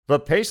The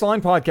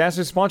Paceline podcast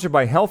is sponsored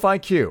by Health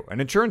IQ, an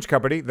insurance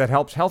company that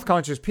helps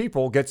health-conscious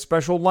people get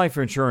special life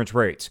insurance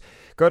rates.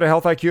 Go to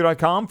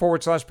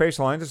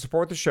healthiq.com/Paceline to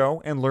support the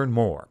show and learn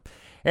more.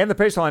 And the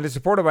Paceline is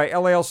supported by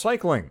LAL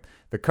Cycling.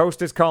 The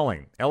coast is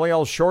calling.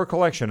 LAL's shore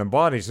collection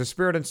embodies the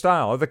spirit and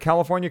style of the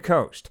California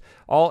coast.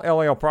 All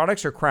LAL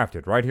products are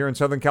crafted right here in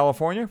Southern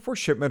California for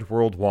shipment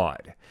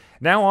worldwide.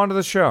 Now on to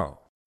the show.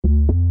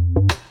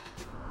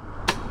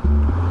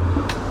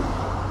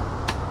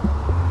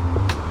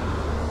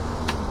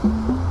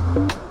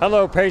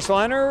 Hello,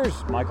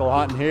 Paceliners. Michael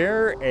Houghton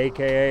here,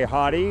 a.k.a.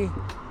 Hottie.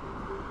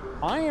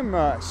 I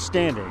am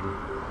standing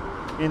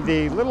in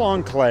the little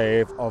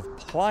enclave of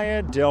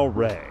Playa del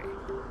Rey.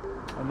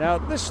 And now,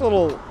 this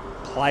little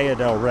Playa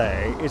del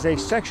Rey is a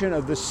section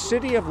of the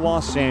city of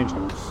Los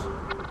Angeles.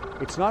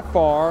 It's not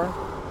far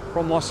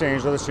from Los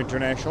Angeles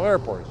International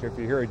Airport. So if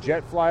you hear a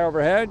jet fly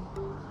overhead,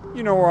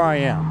 you know where I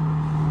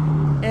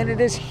am. And it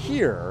is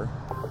here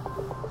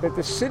that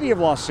the city of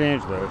Los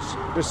Angeles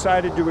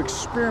decided to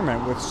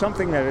experiment with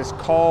something that is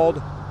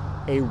called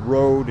a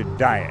road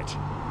diet.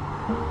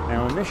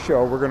 Now in this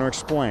show, we're going to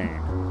explain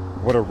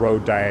what a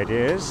road diet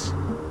is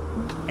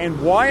and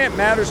why it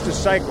matters to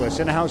cyclists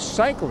and how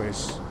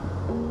cyclists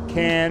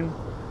can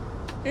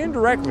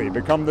indirectly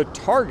become the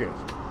target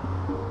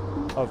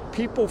of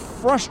people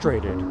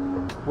frustrated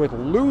with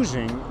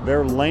losing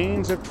their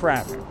lanes of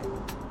traffic.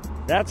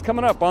 That's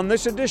coming up on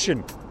this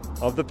edition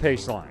of The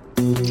Paceline.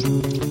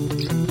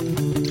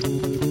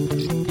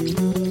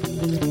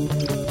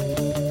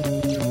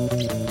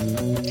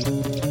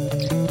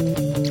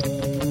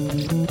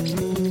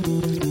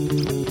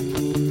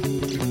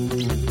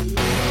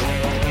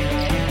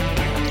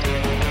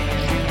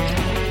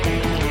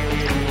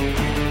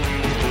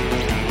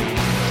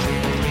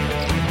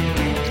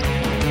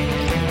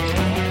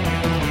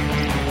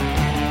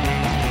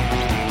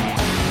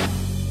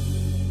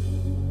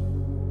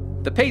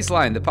 The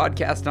Paceline, the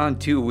podcast on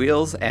two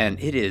wheels, and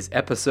it is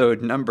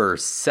episode number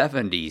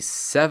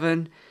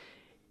 77.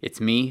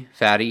 It's me,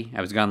 Fatty.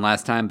 I was gone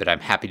last time, but I'm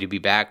happy to be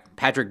back.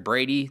 Patrick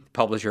Brady,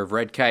 publisher of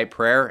Red Kite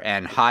Prayer,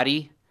 and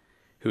Hottie,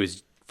 who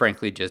is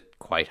frankly just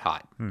quite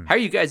hot. How are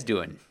you guys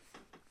doing?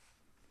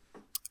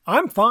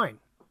 I'm fine.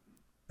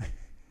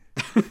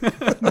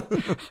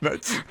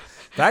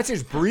 That's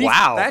as brief.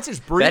 Wow. That's as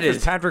brief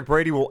as Patrick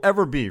Brady will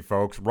ever be,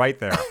 folks. Right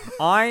there.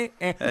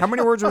 How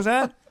many words was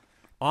that?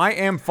 I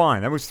am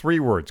fine. That was 3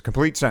 words.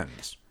 Complete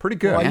sentence. Pretty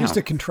good. Well, I used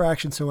a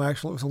contraction, so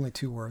actually it was only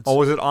 2 words. Oh,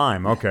 was it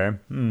I'm? Okay.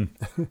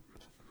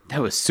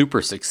 That was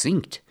super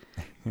succinct.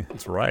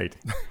 That's right.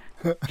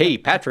 Hey,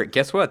 Patrick,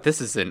 guess what?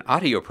 This is an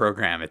audio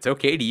program. It's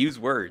okay to use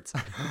words.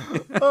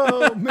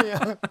 Oh,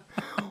 man.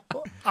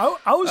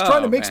 I was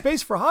trying to make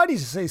space for Hottie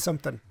to say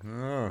something.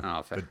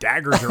 The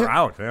daggers are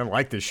out. I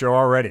like this show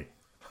already.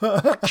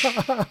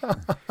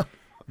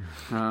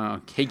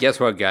 Hey, guess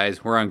what,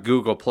 guys? We're on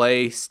Google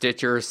Play,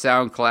 Stitcher,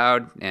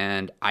 SoundCloud,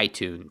 and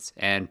iTunes,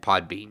 and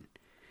Podbean.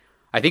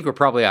 I think we're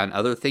probably on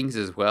other things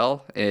as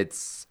well.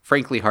 It's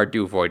frankly hard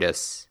to avoid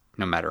us,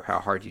 no matter how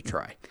hard you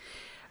try.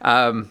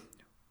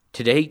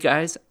 Today,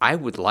 guys, I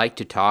would like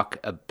to talk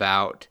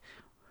about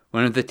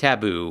one of the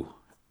taboo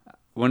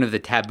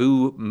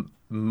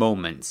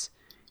moments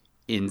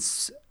in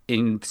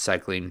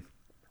cycling,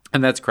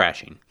 and that's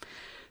crashing.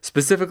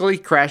 Specifically,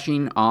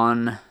 crashing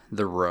on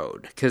the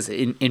road. Because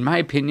in my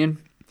opinion,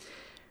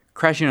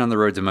 crashing on the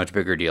road is a much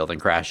bigger deal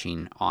than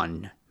crashing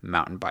on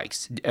mountain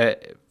bikes.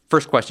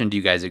 First question, do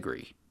you guys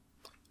agree?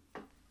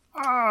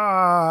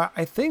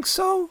 I think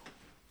so.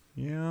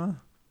 Yeah.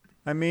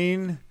 I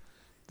mean,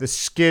 the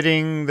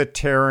skidding, the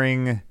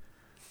tearing,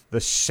 the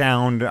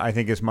sound, I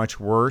think is much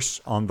worse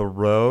on the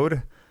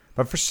road.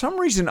 But for some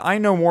reason, I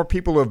know more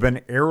people who have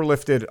been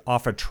airlifted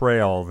off a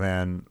trail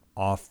than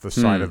off the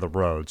side of the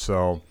road.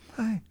 So...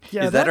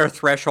 Yeah, is that our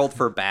threshold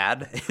for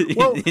bad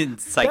in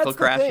cycle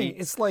crashing?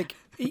 It's like,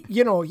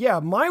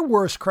 my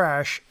worst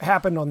crash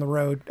happened on the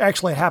road.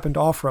 Actually, it happened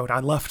off-road. I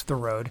left the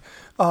road.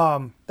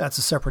 That's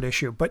a separate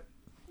issue. But,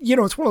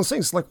 it's one of those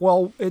things like,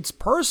 well, it's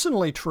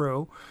personally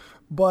true,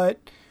 but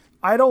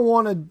I don't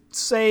want to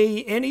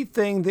say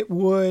anything that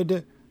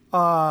would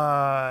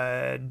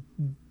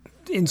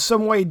in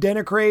some way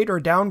denigrate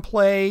or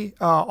downplay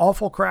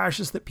awful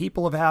crashes that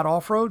people have had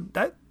off-road.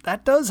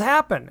 That does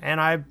happen,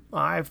 and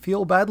I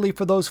feel badly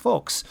for those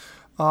folks.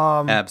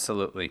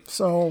 Absolutely.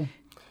 So,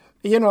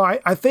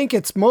 I think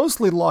it's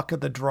mostly luck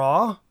of the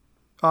draw.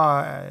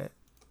 I'm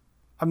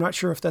not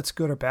sure if that's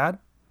good or bad.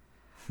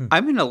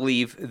 I'm going to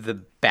leave the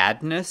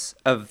badness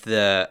of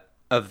the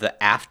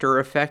after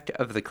effect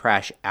of the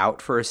crash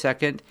out for a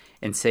second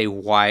and say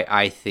why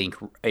I think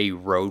a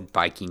road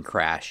biking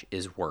crash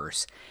is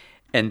worse.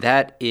 And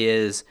that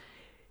is,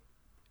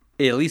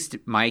 at least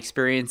my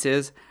experience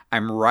is,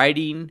 I'm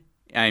truly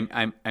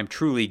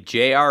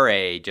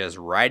JRA, just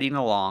riding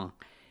along,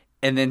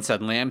 and then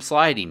suddenly I'm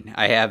sliding.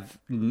 I have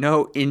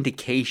no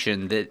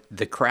indication that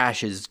the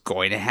crash is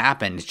going to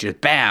happen. It's just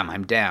bam,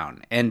 I'm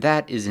down. And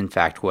that is in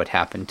fact what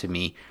happened to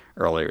me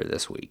earlier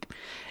this week.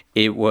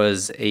 It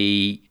was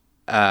a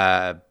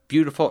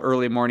beautiful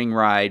early morning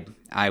ride.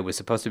 I was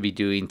supposed to be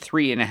doing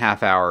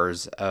 3.5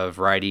 hours of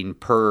riding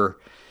per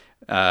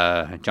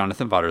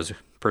Jonathan Votter's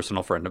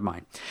personal friend of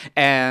mine.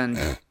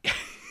 And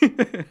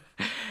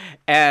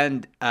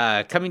and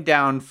coming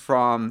down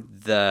from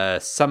the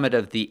summit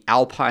of the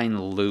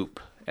Alpine Loop,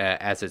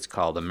 as it's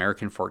called,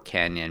 American Fork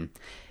Canyon,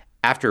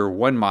 after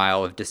 1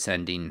 mile of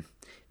descending,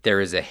 there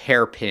is a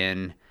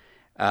hairpin,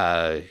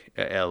 a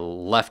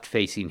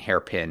left-facing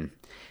hairpin,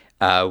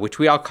 which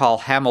we all call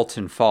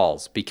Hamilton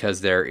Falls,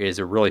 because there is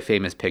a really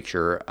famous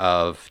picture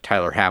of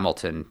Tyler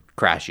Hamilton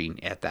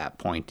crashing at that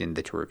point in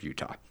the Tour of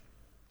Utah.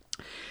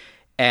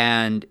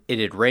 And it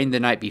had rained the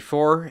night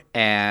before,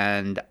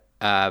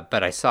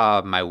 but I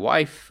saw my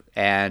wife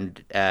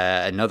and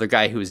another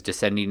guy who was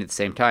descending at the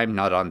same time,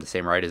 not on the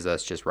same ride as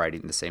us, just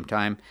riding at the same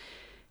time.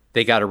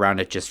 They got around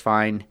it just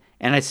fine,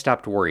 and I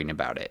stopped worrying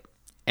about it.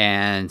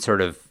 And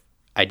sort of,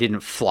 I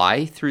didn't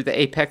fly through the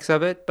apex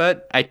of it,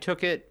 but I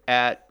took it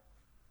at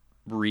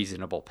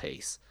reasonable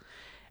pace.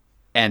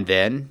 And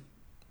then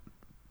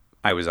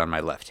I was on my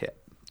left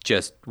hip.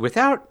 Just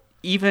without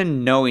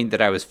even knowing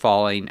that I was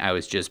falling, I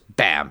was just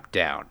bam,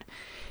 down.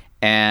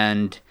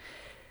 And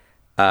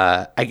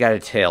I gotta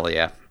tell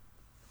you,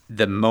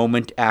 the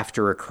moment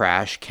after a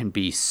crash can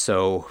be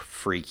so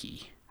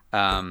freaky,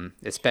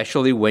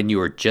 especially when you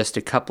are just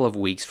a couple of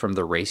weeks from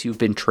the race you've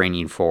been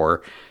training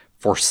for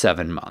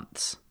 7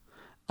 months.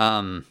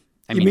 You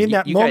mean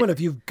that moment of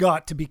you've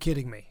got to be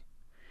kidding me?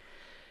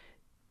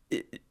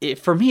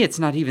 For me, it's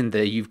not even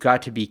the you've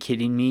got to be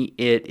kidding me.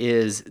 It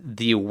is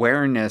the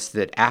awareness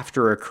that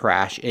after a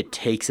crash, it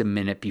takes a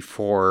minute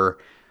before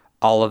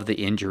all of the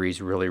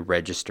injuries really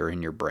register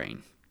in your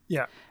brain.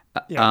 Yeah.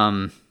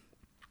 I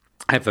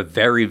have a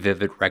very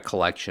vivid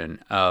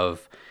recollection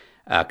of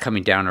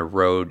coming down a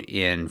road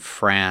in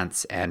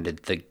France, and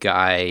the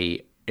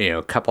guy,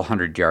 a couple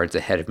hundred yards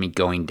ahead of me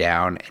going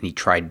down, and he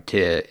tried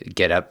to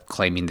get up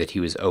claiming that he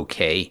was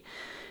okay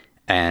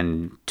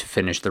and to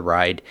finish the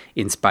ride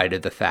in spite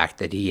of the fact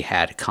that he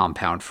had a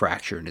compound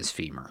fracture in his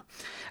femur.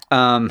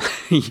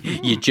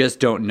 You just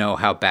don't know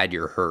how bad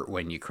you're hurt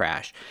when you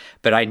crash.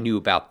 But I knew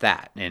about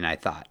that, and I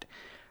thought,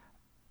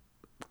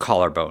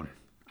 collarbone.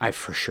 I've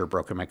for sure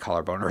broken my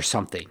collarbone or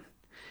something.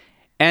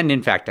 And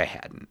in fact, I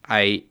hadn't.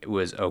 I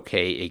was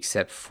okay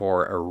except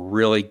for a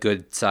really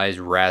good-sized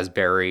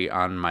raspberry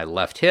on my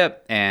left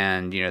hip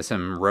and,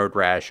 some road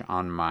rash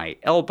on my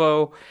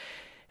elbow.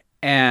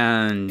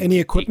 And any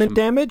equipment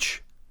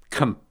damage?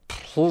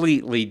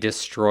 Completely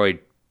destroyed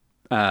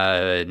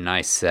a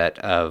nice set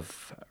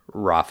of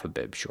Rafa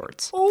bib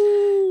shorts.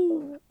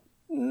 Oh,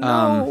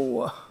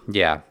 no.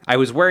 Yeah. I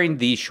was wearing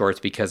these shorts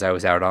because I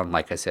was out on,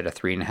 like I said, a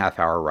 3.5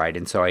 hour ride.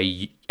 And so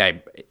I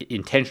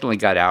intentionally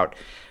got out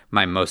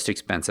my most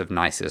expensive,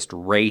 nicest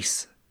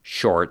race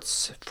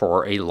shorts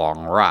for a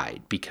long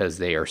ride because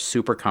they are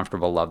super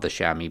comfortable, love the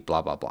chamois,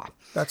 blah, blah, blah.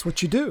 That's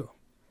what you do.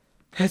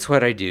 It's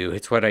what I do.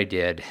 It's what I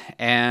did.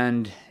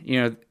 And,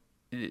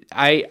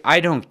 I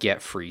don't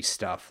get free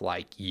stuff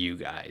like you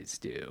guys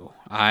do.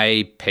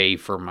 I pay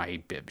for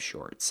my bib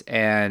shorts.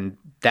 And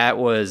that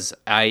was,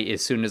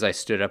 as soon as I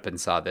stood up and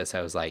saw this,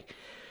 I was like,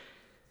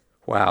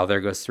 wow,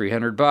 there goes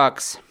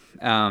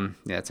 $300.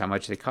 That's how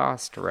much they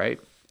cost, right?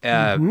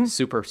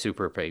 Super,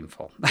 super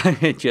painful.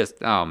 It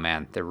just, oh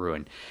man, they're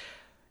ruined.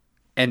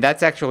 And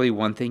that's actually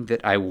one thing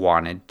that I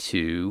wanted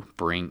to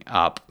bring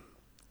up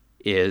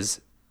is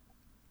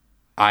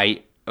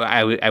I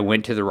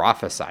went to the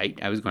Rafa site.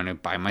 I was going to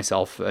buy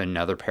myself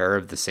another pair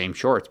of the same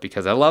shorts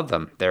because I love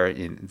them. They're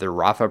the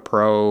Rafa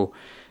Pro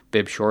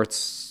bib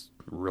shorts.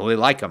 Really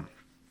like them.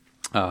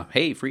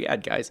 Hey, free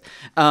ad, guys.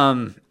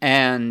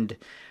 And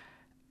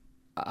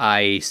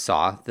I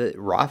saw that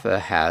Rafa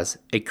has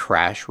a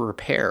crash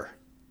repair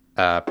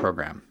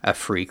program, a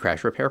free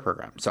crash repair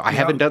program. So I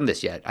haven't done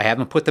this yet. I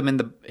haven't put them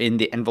in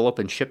the envelope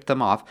and shipped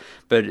them off.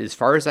 But as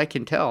far as I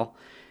can tell,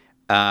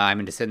 I'm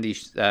going to send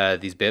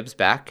these bibs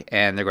back,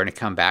 and they're going to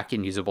come back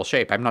in usable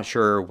shape. I'm not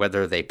sure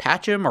whether they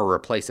patch them or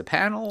replace a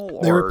panel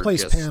or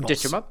just panels.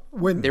 Stitch them up.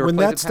 When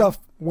that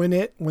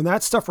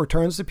stuff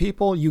returns to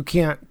people, you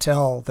can't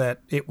tell that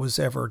it was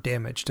ever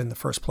damaged in the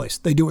first place.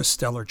 They do a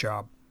stellar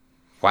job.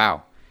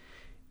 Wow.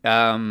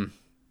 So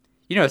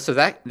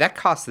that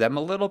costs them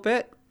a little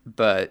bit,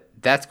 but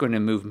that's going to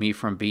move me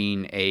from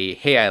being a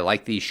hey, I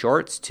like these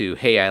shorts to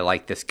hey, I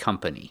like this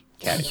company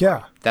category.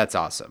 Yeah, that's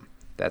awesome.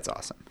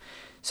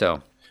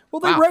 So, well,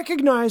 they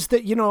recognize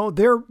that,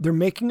 they're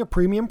making a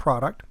premium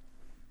product.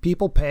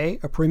 People pay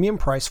a premium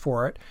price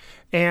for it.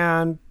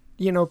 And,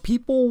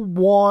 people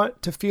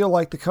want to feel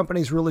like the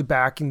company's really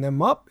backing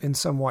them up in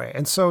some way.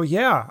 And so,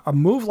 yeah, a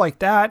move like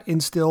that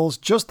instills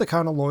just the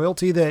kind of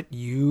loyalty that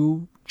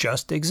you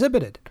just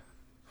exhibited.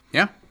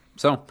 Yeah.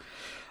 So,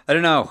 I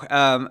don't know.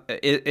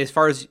 As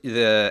far as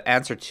the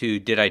answer to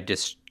did I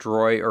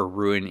destroy or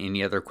ruin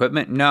any other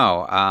equipment?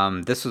 No.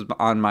 This was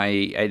on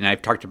and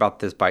I've talked about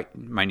this bike,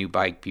 my new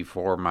bike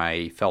before,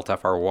 my Felt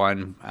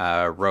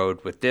FR1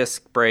 rode with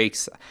disc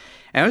brakes.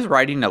 And I was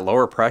riding at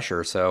lower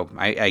pressure, so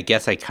I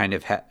guess I kind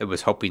of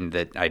was hoping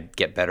that I'd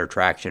get better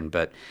traction.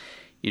 But,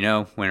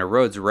 when a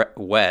road's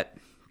wet,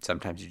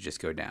 sometimes you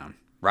just go down.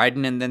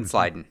 riding and then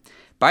sliding.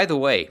 By the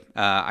way,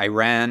 I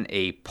ran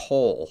a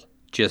poll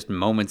just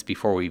moments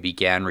before we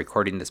began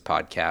recording this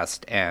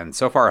podcast, and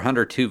so far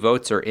 102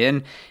 votes are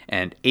in,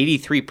 and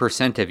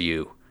 83% of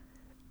you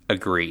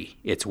agree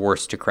it's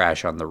worse to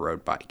crash on the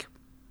road bike.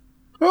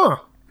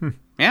 Oh.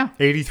 Yeah.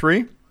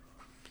 83?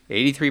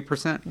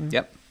 83%.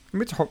 Yep.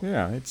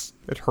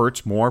 It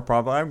hurts more,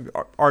 probably.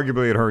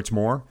 Arguably, it hurts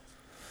more.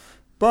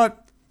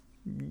 But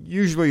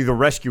usually the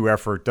rescue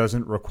effort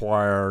doesn't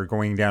require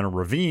going down a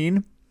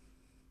ravine.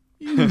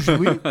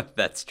 Usually.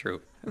 That's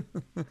true.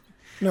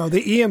 No,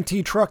 the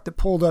EMT truck that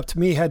pulled up to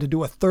me had to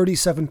do a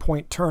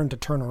 37-point turn to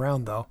turn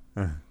around, though.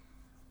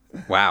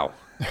 Wow.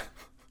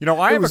 It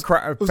was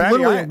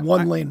literally a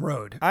one-lane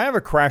road. I have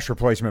a crash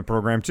replacement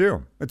program,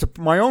 too. It's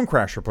my own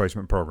crash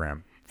replacement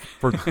program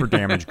for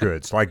damaged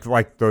goods,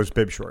 like those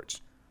bib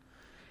shorts.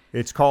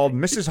 It's called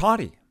Mrs.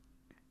 Hottie.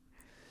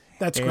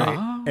 That's great.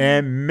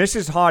 And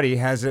Mrs. Hottie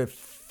has a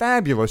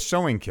fabulous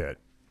sewing kit.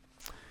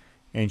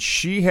 And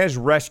she has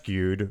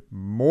rescued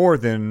more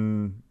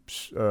than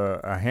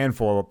a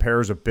handful of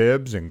pairs of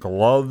bibs and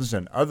gloves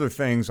and other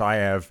things I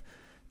have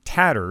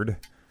tattered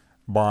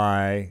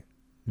by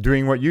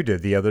doing what you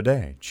did the other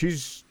day.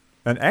 She's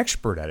an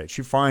expert at it.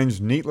 She finds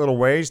neat little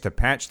ways to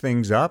patch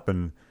things up.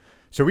 And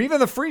so even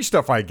the free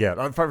stuff I get,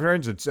 for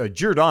instance,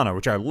 Giordano,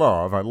 which I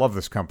love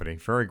this company,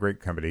 very great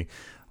company.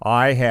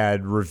 I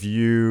had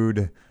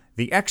reviewed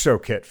the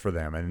Exo Kit for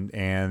them,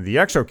 and the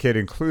Exo Kit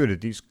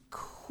included these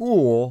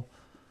cool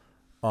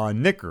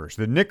knickers.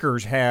 The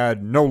knickers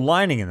had no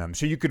lining in them,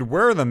 so you could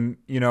wear them,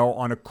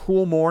 on a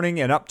cool morning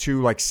and up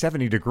to like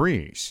 70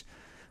 degrees.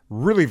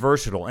 Really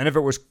versatile. And if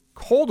it was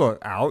cold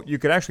out, you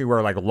could actually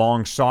wear like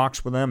long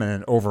socks with them and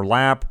then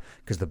overlap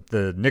because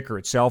the knicker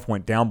itself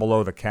went down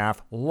below the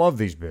calf. Love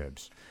these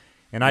bibs.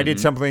 And I did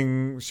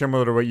something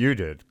similar to what you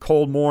did.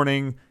 Cold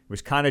morning, it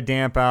was kind of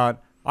damp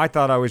out. I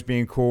thought I was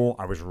being cool.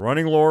 I was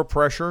running lower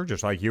pressure,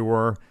 just like you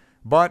were.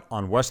 But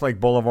on Westlake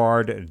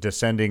Boulevard,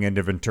 descending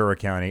into Ventura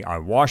County, I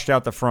washed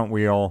out the front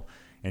wheel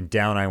and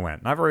down I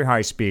went. Not very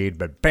high speed,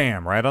 but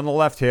bam, right on the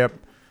left hip.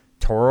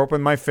 Tore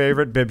open my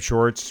favorite bib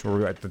shorts,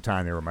 or at the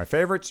time they were my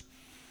favorites.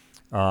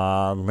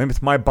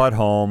 Limped my butt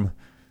home,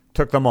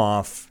 took them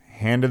off,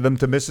 handed them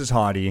to Mrs.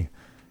 Hottie,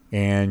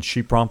 and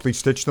she promptly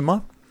stitched them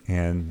up.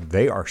 And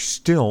they are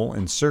still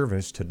in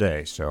service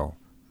today. So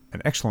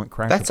an excellent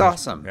crash. That's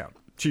awesome. Yeah.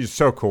 She's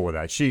so cool with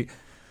that. She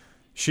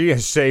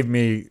has saved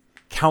me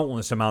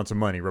countless amounts of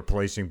money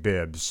replacing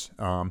bibs.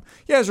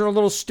 Is there a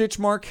little stitch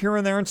mark here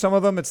and there in some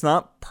of them? It's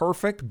not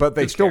perfect, but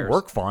they still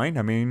work fine.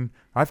 I mean,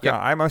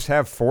 I must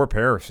have 4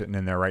 pairs sitting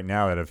in there right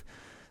now that have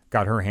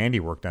got her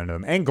handiwork done to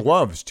them, and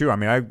gloves too. I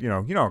mean, you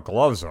know what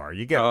gloves are.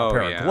 You get a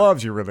pair of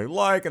gloves you really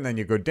like, and then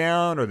you go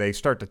down, or they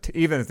start to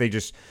even if they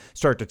just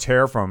start to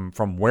tear from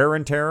wear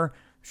and tear,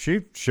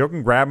 she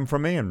can grab them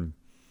from me and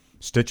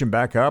stitch them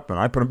back up, and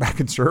I put them back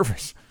in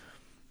service.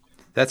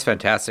 That's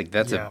fantastic.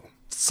 That's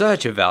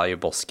such a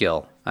valuable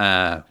skill,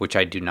 which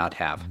I do not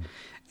have.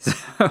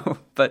 So,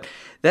 but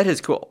that is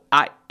cool.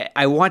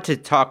 I want to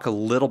talk a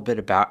little bit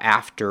about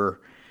after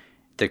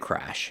the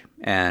crash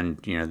and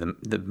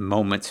the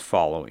moments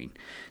following.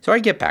 So I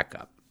get back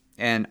up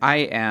and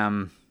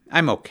I'm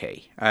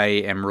okay. I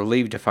am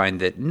relieved to find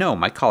that no,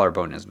 my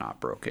collarbone is not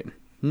broken.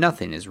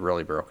 Nothing is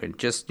really broken.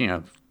 Just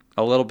a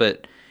little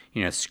bit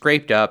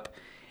scraped up,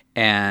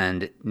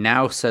 and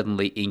now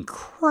suddenly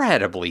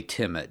incredibly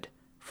timid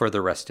for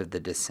the rest of the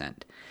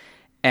descent.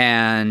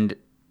 And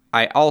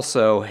I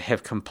also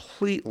have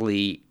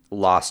completely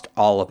lost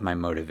all of my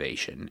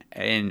motivation.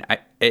 And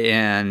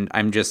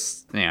I'm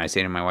just, I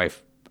say to my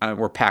wife,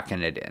 we're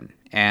packing it in.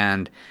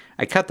 And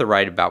I cut the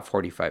ride about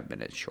 45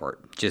 minutes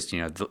short. Just,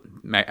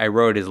 I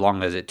rode as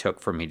long as it took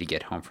for me to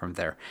get home from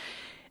there.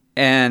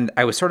 And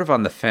I was sort of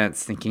on the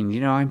fence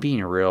thinking, I'm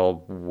being a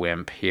real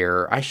wimp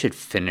here. I should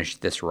finish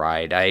this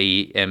ride.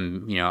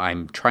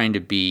 I'm trying to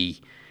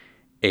be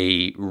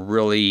a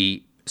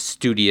really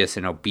studious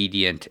and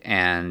obedient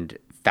and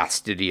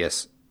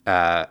fastidious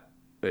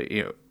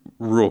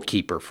rule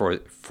keeper for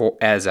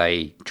as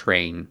I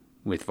train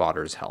with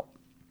Vodder's help.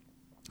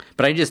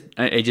 But I just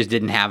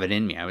didn't have it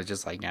in me. I was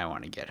just like, I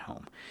want to get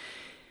home.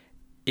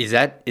 Is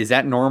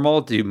that normal?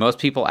 Do most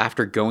people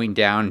after going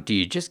down, do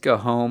you just go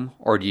home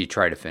or do you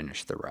try to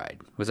finish the ride?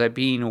 Was I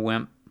being a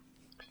wimp?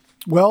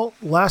 Well,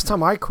 last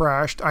time I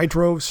crashed, I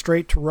drove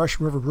straight to Rush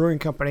River Brewing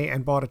Company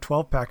and bought a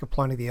 12-pack of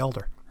Pliny the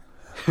Elder.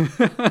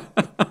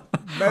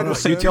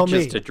 You tell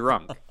me. Just a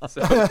drunk.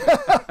 So.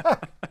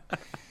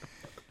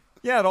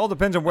 Yeah, it all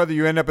depends on whether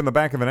you end up in the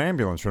back of an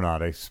ambulance or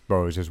not, I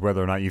suppose, is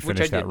whether or not you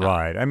finish that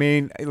ride. I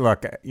mean,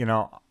 look,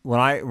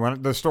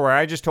 when the story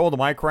I just told of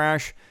my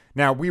crash,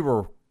 now we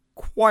were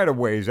quite a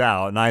ways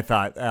out, and I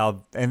thought,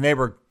 and they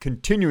were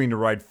continuing to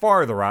ride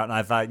farther out, and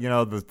I thought,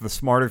 the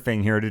smarter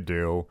thing here to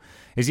do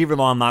is, even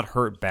though I'm not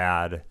hurt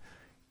bad,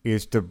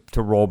 is to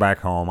roll back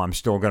home. I'm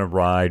still going to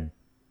ride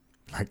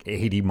like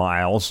 80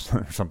 miles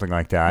or something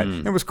like that.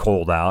 It was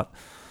cold out.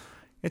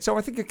 And so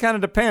I think it kind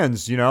of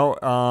depends,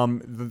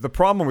 The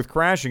problem with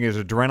crashing is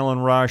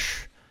adrenaline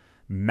rush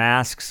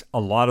masks a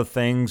lot of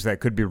things that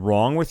could be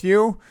wrong with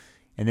you.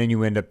 and then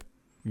you end up,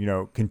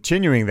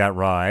 continuing that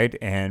ride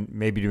and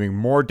maybe doing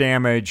more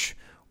damage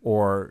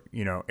or,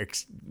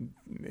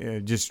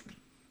 just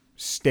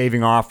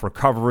staving off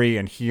recovery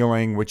and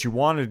healing, which you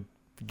want to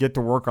get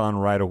to work on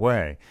right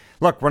away.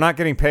 Look, we're not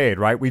getting paid,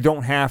 right? We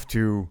don't have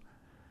to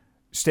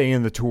stay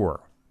in the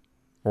tour,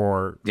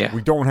 or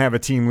we don't have a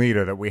team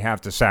leader that we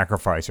have to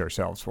sacrifice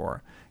ourselves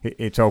for.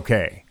 It's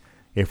okay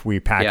if we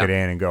pack it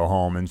in and go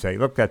home and say,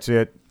 look, that's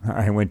it.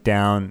 I went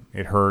down.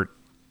 It hurt.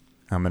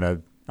 I'm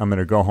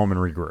gonna go home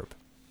and regroup.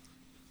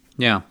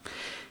 Yeah.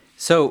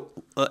 So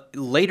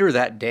later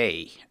that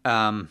day,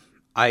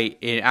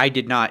 I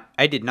did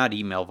not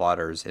email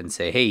Vaughters and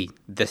say, hey,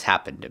 this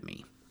happened to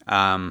me.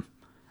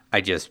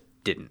 I just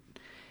didn't.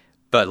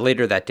 But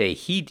later that day,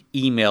 he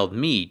emailed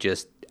me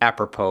just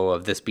apropos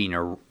of this being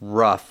a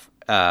rough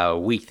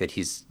week that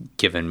he's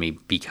given me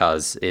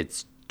because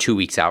it's 2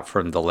 weeks out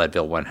from the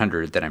Leadville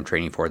 100 that I'm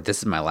training for. This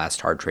is my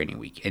last hard training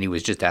week. And he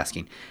was just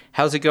asking,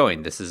 how's it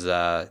going? This is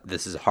a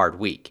hard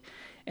week.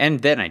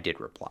 And then I did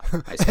reply.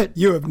 I said,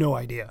 you have no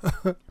idea.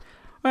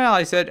 Well,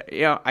 I said,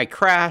 I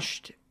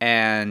crashed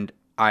and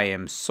I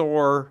am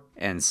sore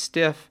and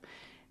stiff,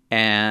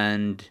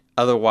 and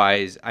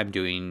otherwise I'm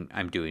doing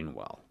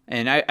well.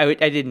 And I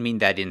didn't mean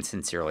that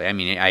insincerely. I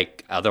mean, I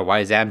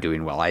otherwise am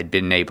doing well. I'd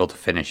been able to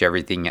finish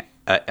everything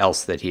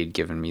else that he had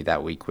given me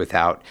that week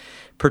without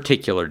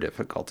particular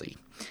difficulty.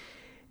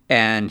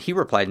 And he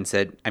replied and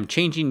said, I'm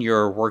changing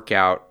your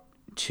workout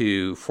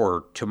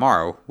for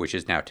tomorrow, which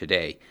is now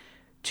today,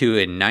 to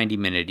a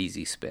 90-minute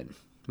easy spin,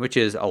 which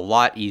is a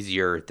lot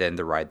easier than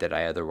the ride that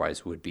I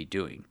otherwise would be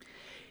doing.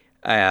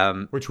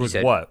 Which was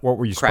what? What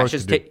were you supposed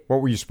to do?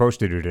 What were you supposed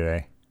to do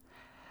today?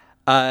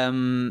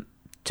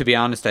 To be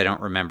honest, I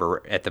don't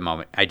remember at the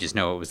moment. I just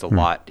know it was a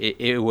lot.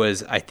 It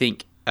was, I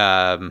think,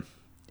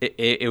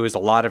 it was a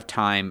lot of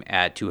time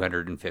at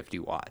 250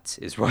 watts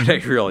is what I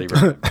really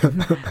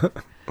remember.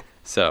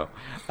 So,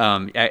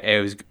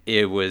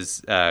 it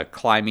was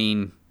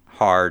climbing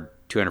hard,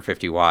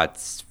 250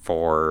 watts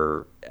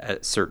for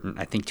a certain,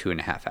 I think,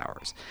 2.5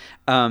 hours.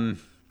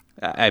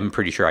 I'm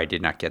pretty sure I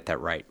did not get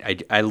that right.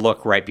 I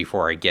look right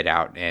before I get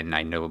out and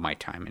I know my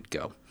time and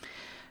go.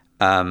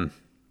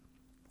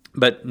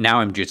 But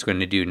now I'm just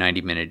going to do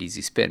 90-minute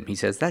easy spin. He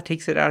says, that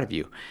takes it out of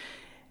you.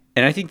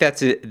 And I think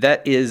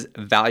that is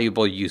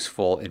valuable,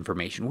 useful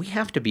information. We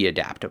have to be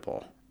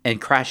adaptable,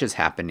 and crashes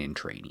happen in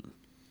training.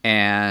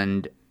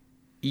 And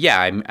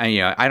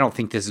I don't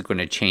think this is going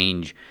to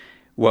change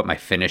what my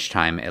finish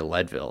time at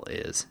Leadville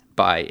is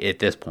at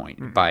this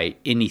point, by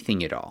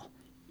anything at all.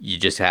 You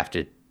just have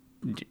to,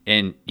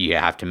 and you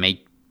have to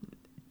make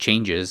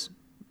changes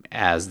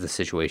as the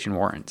situation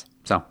warrants.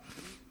 So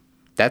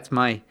that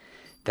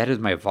is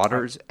my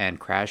Vaughters and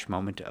crash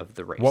moment of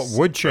the race. What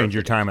would change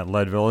your time at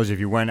Leadville is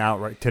if you went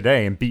out right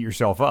today and beat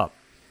yourself up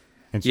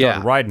and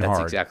started riding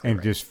hard, exactly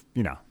and just,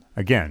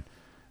 again,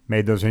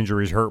 made those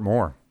injuries hurt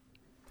more.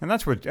 And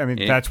that's what,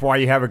 that's why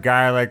you have a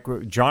guy like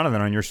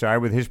Jonathan on your side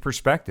with his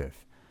perspective.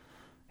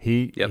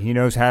 He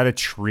knows how to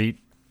treat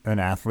an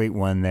athlete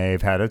when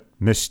they've had a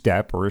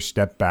misstep or a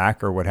step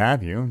back or what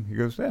have you. He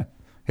goes,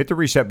 hit the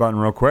reset button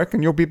real quick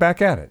and you'll be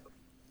back at it.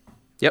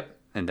 Yep,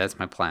 and that's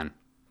my plan.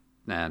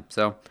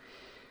 So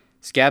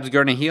scab's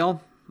going to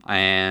heal,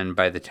 and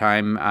by the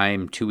time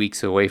I'm 2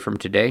 weeks away from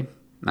today,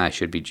 I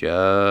should be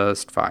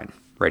just fine,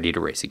 ready to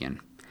race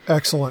again.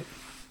 Excellent.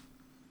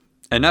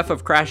 Enough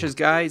of crashes,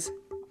 guys.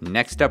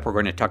 Next up, we're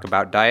going to talk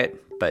about diet,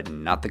 but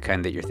not the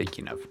kind that you're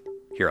thinking of,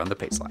 here on the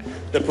Paceline.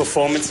 The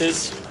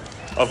performances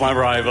of my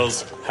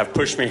rivals have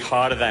pushed me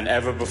harder than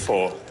ever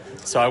before,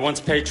 so I want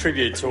to pay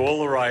tribute to all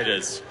the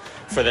riders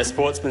for their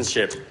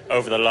sportsmanship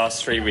over the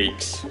last 3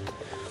 weeks.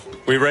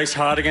 We race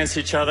hard against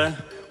each other,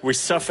 we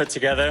suffer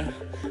together,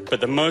 but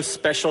the most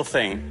special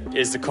thing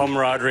is the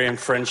camaraderie and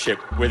friendship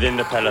within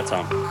the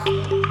peloton.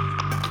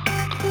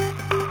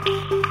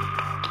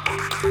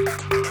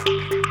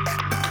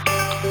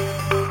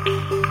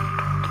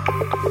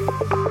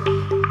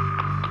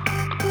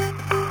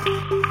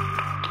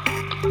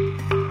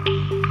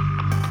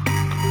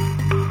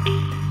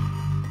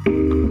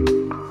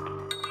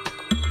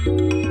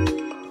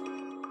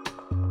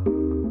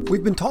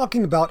 We've been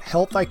talking about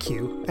Health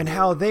IQ and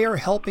how they are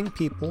helping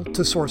people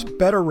to source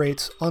better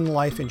rates on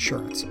life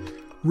insurance.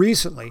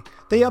 Recently,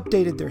 they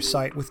updated their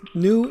site with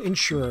new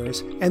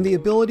insurers and the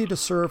ability to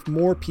serve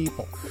more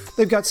people.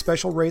 They've got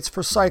special rates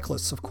for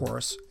cyclists, of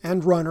course,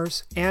 and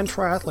runners and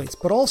triathletes,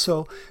 but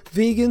also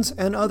vegans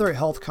and other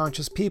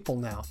health-conscious people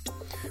now.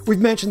 We've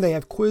mentioned they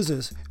have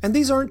quizzes, and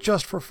these aren't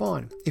just for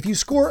fun. If you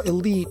score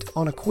elite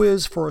on a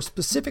quiz for a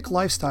specific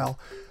lifestyle,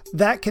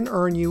 that can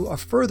earn you a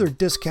further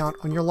discount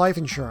on your life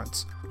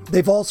insurance.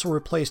 They've also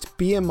replaced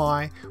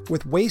BMI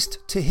with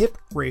waist-to-hip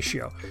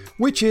ratio,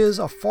 which is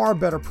a far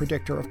better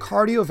predictor of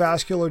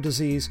cardiovascular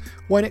disease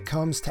when it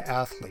comes to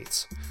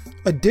athletes.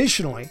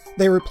 Additionally,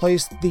 they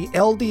replaced the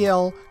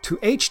LDL to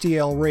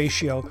HDL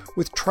ratio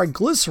with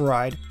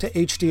triglyceride to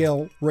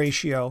HDL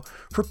ratio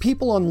for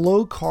people on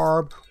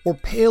low-carb or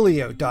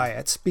paleo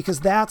diets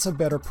because that's a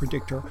better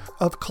predictor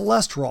of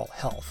cholesterol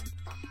health.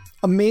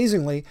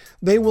 Amazingly,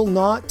 they will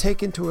not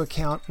take into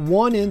account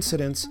one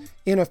incidence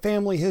in a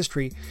family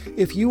history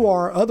if you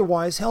are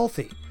otherwise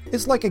healthy.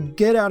 It's like a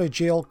get out of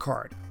jail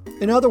card.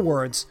 In other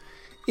words,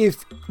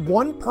 if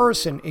one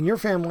person in your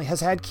family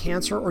has had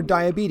cancer or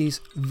diabetes,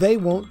 they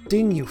won't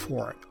ding you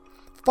for it.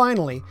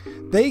 Finally,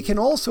 they can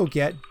also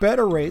get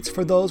better rates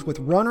for those with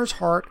runner's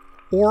heart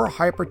or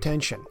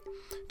hypertension.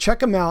 Check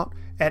them out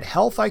at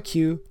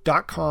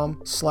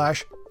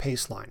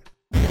healthiq.com/paceline.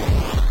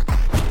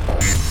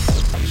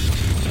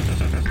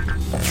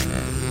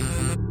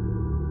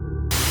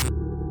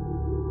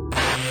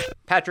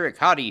 Patrick,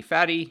 Hottie,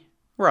 Fatty,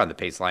 we're on the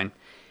Paceline,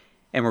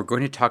 and we're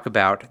going to talk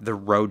about the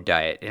road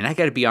diet. And I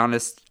got to be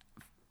honest,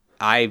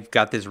 I've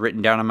got this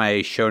written down on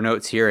my show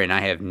notes here, and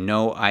I have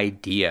no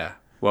idea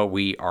what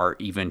we are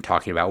even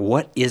talking about.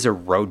 What is a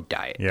road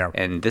diet? Yeah.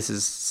 And this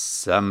is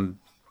some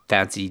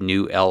fancy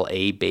new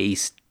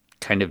LA-based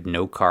kind of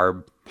no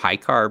carb, high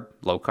carb,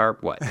 low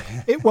carb, what?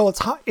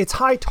 It's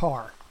high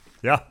tar.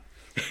 Yeah,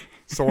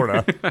 sort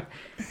of.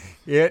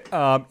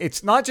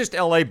 It's not just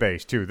LA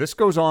based too. This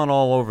goes on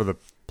all over the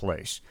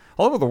place,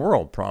 all over the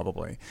world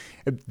probably.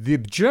 The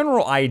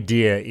general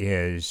idea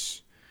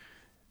is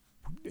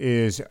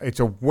it's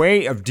a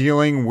way of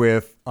dealing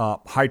with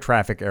high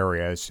traffic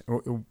areas.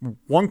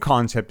 One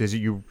concept is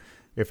that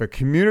if a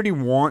community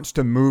wants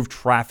to move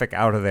traffic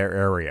out of their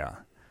area,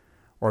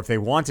 or if they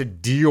want to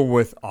deal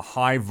with a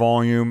high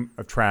volume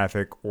of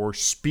traffic or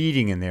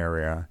speeding in the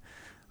area,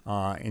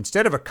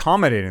 instead of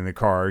accommodating the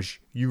cars,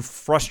 you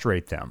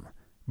frustrate them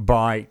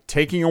by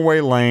taking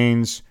away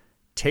lanes,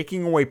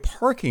 taking away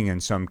parking in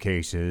some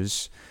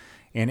cases,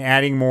 and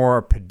adding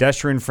more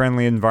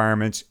pedestrian-friendly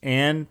environments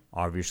and,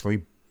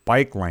 obviously,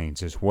 bike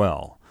lanes as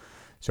well.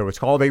 So it's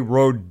called a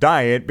road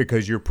diet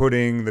because you're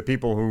putting the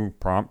people who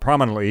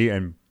prominently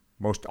and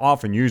most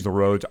often use the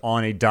roads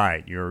on a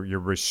diet. You're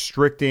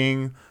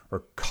restricting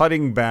or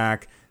cutting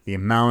back the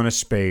amount of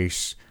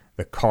space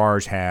the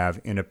cars have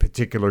in a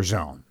particular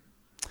zone.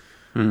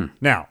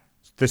 Now,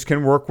 this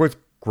can work with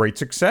great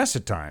success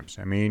at times.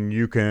 I mean,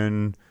 you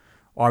can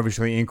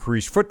obviously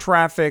increase foot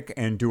traffic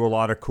and do a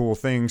lot of cool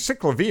things.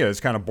 Ciclovia is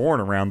kind of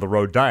born around the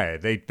road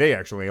diet. They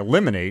actually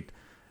eliminate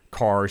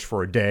cars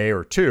for a day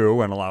or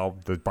two and allow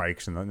the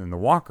bikes and the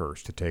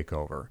walkers to take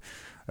over.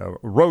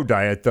 Road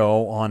diet,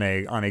 though, on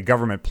a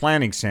government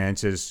planning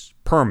sense, is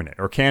permanent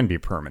or can be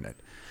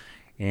permanent.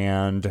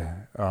 And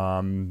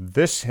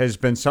this has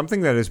been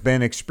something that has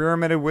been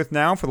experimented with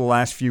now for the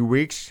last few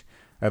weeks,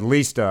 at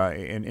least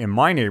in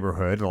my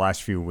neighborhood, the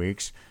last few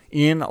weeks,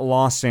 in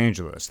Los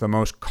Angeles, the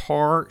most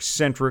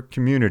car-centric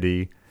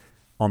community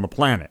on the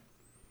planet.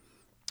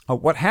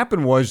 What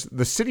happened was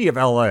the city of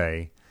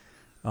LA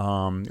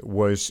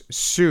was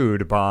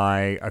sued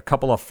by a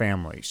couple of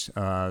families,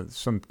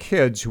 some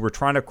kids who were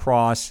trying to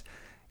cross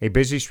a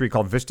busy street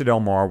called Vista Del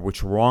Mar,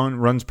 which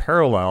runs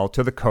parallel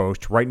to the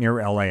coast right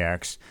near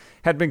LAX,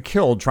 had been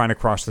killed trying to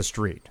cross the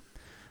street.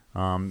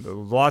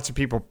 Lots of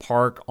people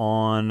park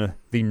on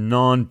the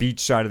non-beach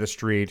side of the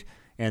street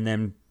and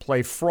then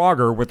play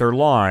Frogger with their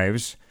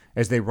lives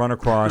as they run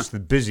across the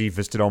busy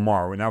Vista Del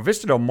Mar. Now,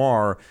 Vista Del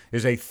Mar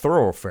is a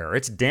thoroughfare.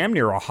 It's damn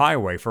near a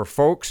highway for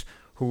folks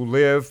who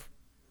live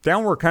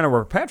down where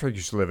Patrick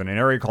used to live, in an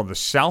area called the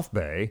South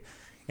Bay.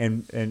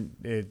 And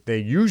they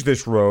use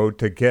this road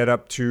to get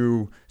up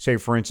to, say,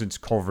 for instance,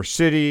 Culver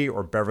City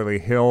or Beverly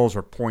Hills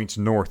or points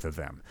north of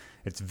them.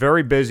 It's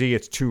very busy.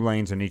 It's 2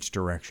 lanes in each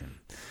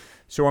direction.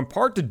 So in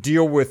part to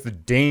deal with the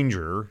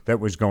danger that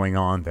was going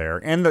on there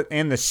and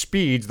the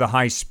speeds, the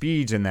high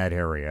speeds in that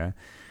area,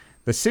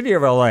 the city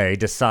of LA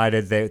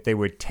decided that they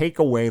would take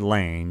away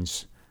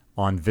lanes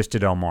on Vista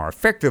Del Mar,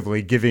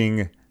 effectively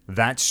putting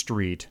that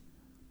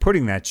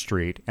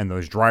street and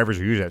those drivers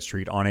who use that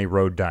street on a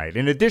road diet.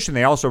 In addition,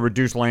 they also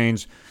reduced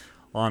lanes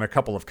on a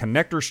couple of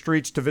connector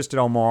streets to Vista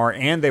Del Mar,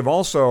 and they've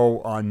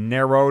also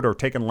narrowed or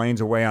taken lanes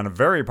away on a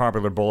very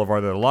popular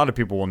boulevard that a lot of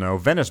people will know,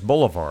 Venice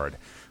Boulevard.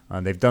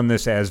 They've done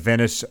this as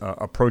Venice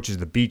approaches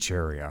the beach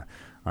area.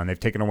 They've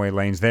taken away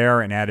lanes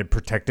there and added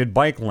protected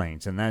bike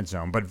lanes in that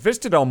zone. But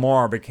Vista Del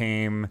Mar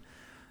became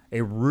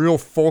a real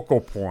focal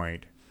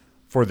point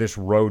for this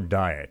road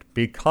diet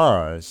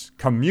because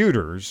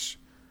commuters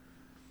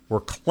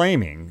were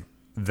claiming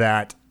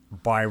that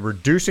by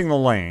reducing the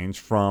lanes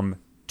from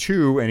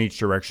 2 in each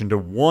direction to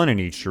 1 in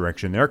each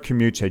direction, their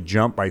commutes had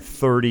jumped by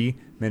 30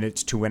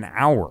 minutes to an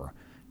hour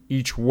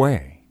each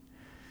way.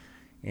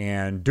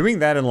 And doing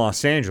that in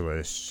Los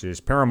Angeles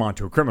is paramount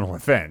to a criminal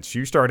offense.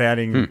 You start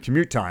adding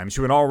commute times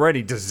to an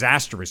already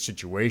disastrous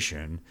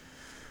situation,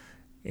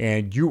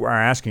 and you are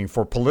asking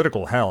for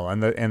political hell.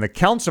 And the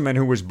councilman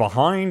who was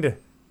behind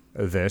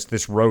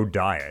this road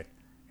diet,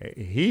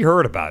 he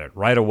heard about it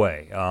right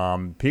away.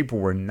 People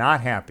were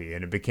not happy,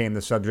 and it became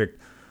the subject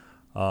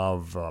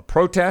of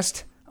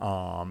protest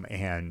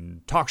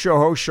and talk show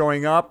hosts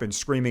showing up and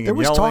screaming and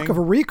yelling. There was talk of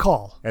a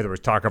recall. Yeah, there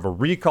was talk of a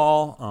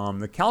recall.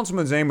 The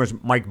councilman's name was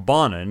Mike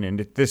Bonin,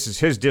 and this is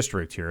his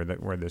district here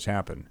where this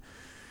happened.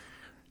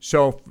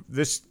 So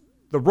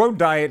the road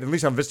diet, at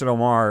least on Vista Del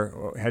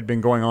Mar, had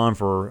been going on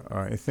for,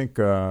 I think,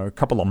 a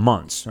couple of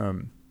months.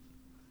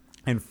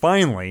 And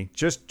finally,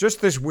 just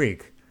this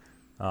week,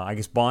 I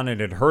guess Bonnet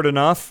had heard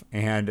enough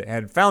and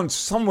had found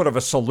somewhat of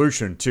a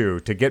solution, too,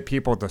 to get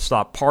people to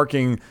stop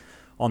parking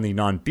on the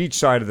non-beach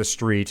side of the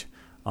street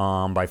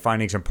by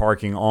finding some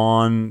parking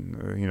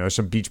on,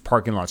 some beach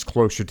parking lots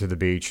closer to the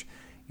beach.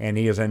 And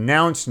he has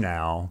announced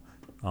now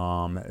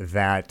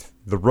that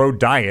the road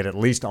diet, at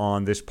least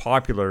on this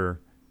popular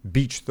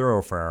beach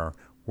thoroughfare,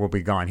 will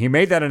be gone. He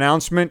made that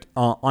announcement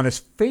on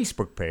his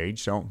Facebook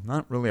page, so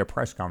not really a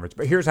press conference.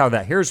 But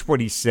here's what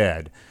he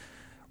said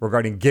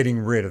regarding getting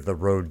rid of the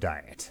road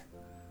diet.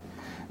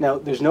 Now,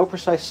 there's no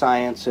precise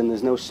science and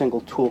there's no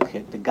single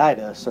toolkit to guide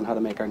us on how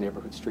to make our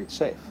neighborhood streets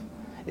safe.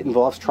 It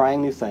involves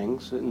trying new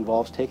things, it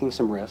involves taking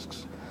some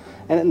risks,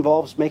 and it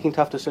involves making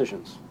tough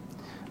decisions.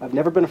 I've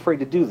never been afraid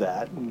to do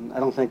that, and I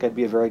don't think I'd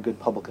be a very good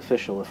public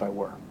official if I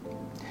were.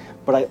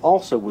 But I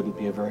also wouldn't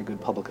be a very good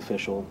public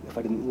official if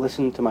I didn't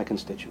listen to my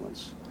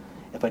constituents,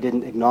 if I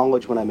didn't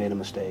acknowledge when I made a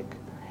mistake,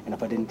 and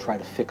if I didn't try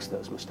to fix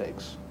those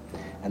mistakes.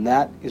 And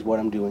that is what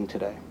I'm doing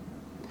today.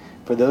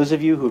 For those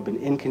of you who have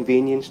been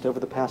inconvenienced over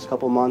the past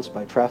couple months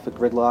by traffic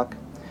gridlock,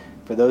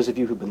 for those of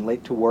you who've been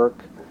late to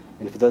work,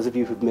 and for those of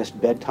you who've missed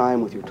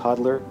bedtime with your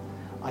toddler,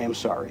 I am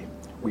sorry.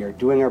 We are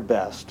doing our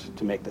best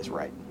to make this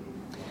right.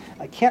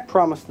 I can't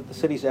promise that the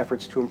city's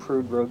efforts to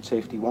improve road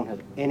safety won't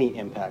have any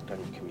impact on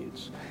your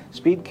commutes.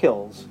 Speed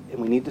kills, and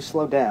we need to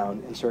slow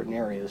down in certain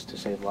areas to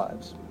save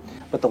lives.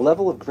 But the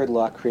level of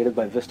gridlock created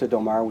by Vista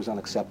Del Mar was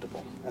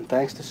unacceptable, and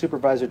thanks to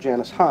Supervisor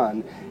Janice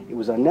Hahn, it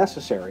was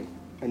unnecessary,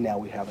 and now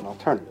we have an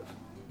alternative.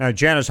 Now,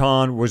 Janice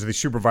Hahn was the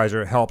supervisor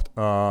that helped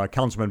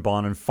Councilman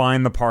Bonin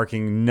find the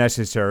parking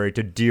necessary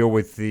to deal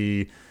with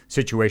the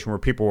situation where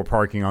people were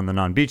parking on the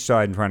non-beach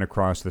side and trying to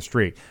cross the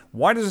street.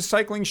 Why does a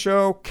cycling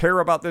show care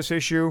about this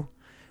issue?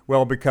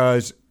 Well,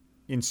 because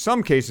in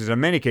some cases, in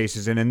many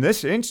cases, and in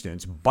this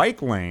instance,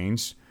 bike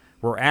lanes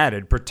were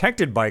added,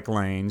 protected bike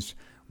lanes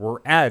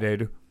were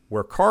added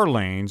where car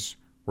lanes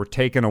were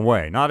taken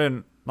away. Not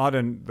in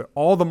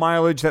all the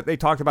mileage that they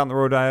talked about in the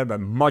road diet, but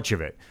much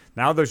of it.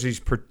 Now there's these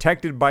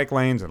protected bike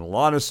lanes and a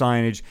lot of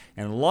signage,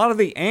 and a lot of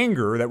the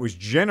anger that was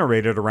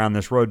generated around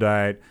this road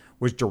diet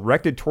was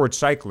directed towards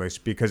cyclists,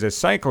 because as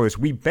cyclists,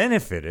 we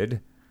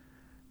benefited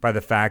by the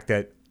fact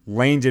that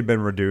lanes had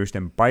been reduced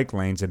and bike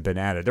lanes had been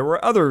added.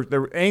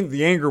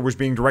 The anger was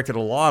being directed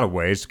a lot of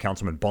ways.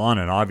 Councilman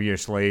Bonin,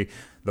 obviously,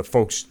 the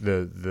folks,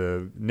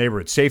 the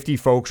neighborhood safety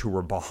folks who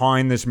were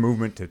behind this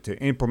movement to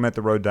implement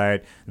the road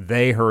diet,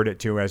 they heard it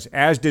too,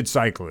 as did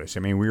cyclists. I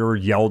mean, we were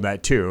yelled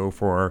at too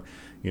for,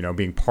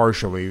 being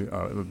partially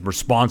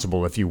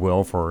responsible, if you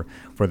will, for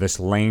this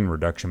lane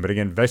reduction. But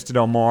again, Vista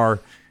Del Mar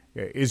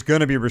is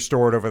going to be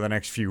restored over the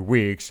next few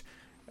weeks.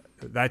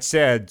 That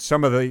said,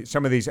 some of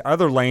these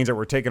other lanes that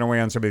were taken away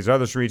on some of these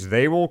other streets,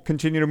 they will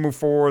continue to move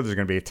forward. There's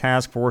going to be a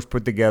task force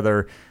put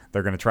together.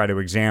 They're going to try to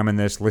examine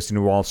this, listen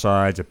to all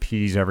sides,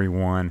 appease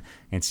everyone,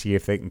 and see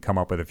if they can come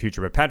up with a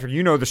future. But Patrick,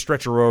 you know the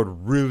stretch of road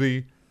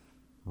really,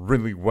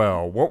 really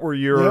well. What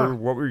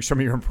were some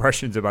of your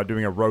impressions about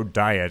doing a road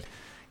diet?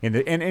 And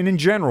in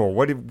general,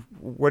 what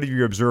have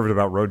you observed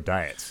about road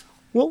diets?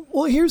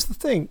 Well, here's the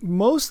thing.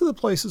 Most of the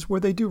places where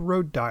they do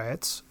road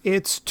diets,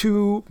 it's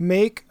to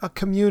make a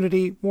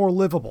community more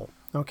livable,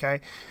 okay?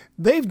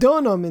 They've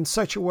done them in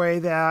such a way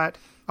that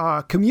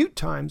commute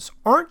times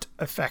aren't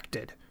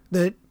affected,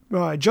 that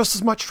just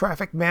as much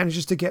traffic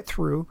manages to get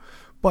through,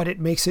 but it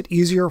makes it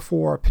easier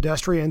for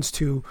pedestrians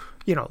to,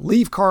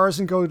 leave cars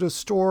and go to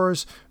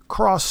stores,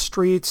 cross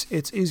streets.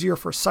 It's easier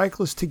for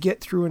cyclists to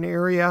get through an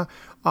area,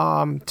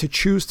 to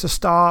choose to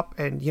stop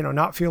and,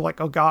 not feel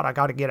like, oh, God, I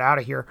got to get out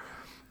of here.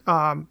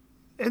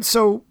 And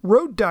so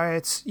road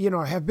diets,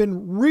 have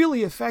been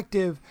really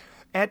effective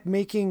at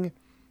making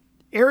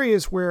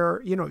areas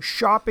where,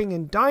 shopping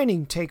and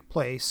dining take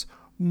place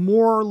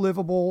more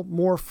livable,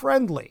 more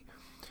friendly.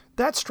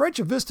 That stretch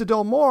of Vista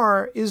Del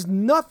Mar is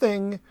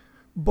nothing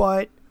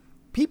but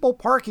people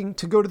parking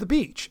to go to the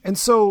beach. And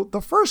so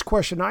the first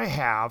question I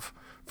have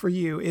for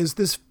you is,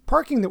 this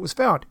parking that was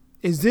found,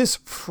 is this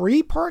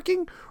free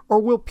parking, or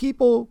will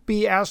people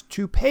be asked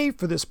to pay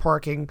for this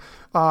parking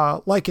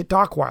like at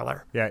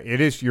Dockweiler? Yeah,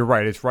 it is. You're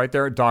right. It's right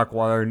there at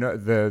Dockweiler. No,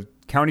 the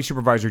county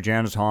supervisor,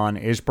 Janice Hahn,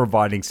 is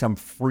providing some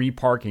free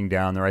parking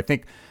down there. I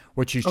think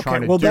what she's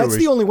trying to do is... Well, that's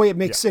the only way it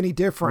makes any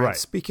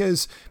difference, right?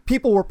 Because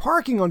people were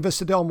parking on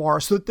Vista Del Mar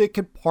so that they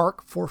could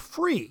park for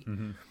free.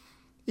 Mm-hmm.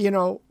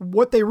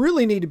 What they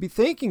really need to be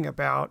thinking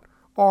about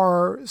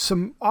are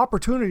some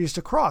opportunities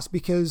to cross,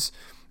 because,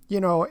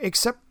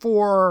 except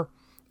for...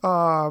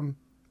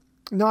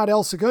 not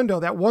El Segundo,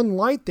 that one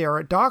light there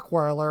at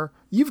Dockweiler,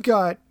 you've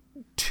got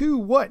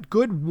two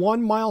good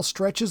 1 mile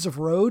stretches of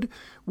road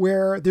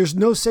where there's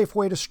no safe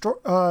way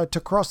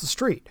to cross the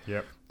street.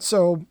 Yep.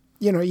 So,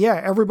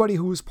 everybody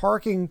who was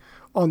parking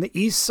on the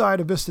east side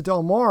of Vista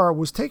Del Mar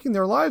was taking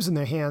their lives in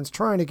their hands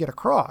trying to get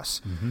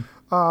across.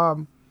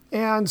 Mm-hmm.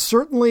 And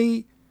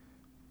certainly,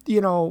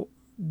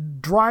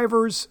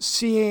 drivers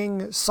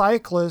seeing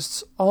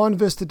cyclists on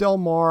Vista Del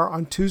Mar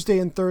on Tuesday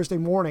and Thursday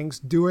mornings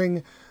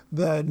doing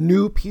the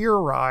new pier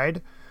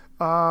ride,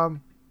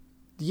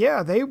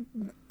 yeah,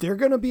 they're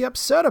going to be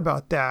upset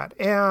about that.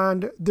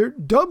 And they're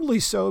doubly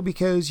so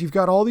because you've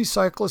got all these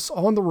cyclists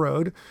on the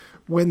road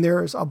when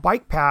there's a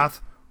bike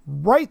path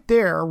right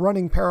there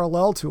running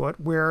parallel to it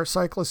where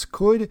cyclists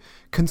could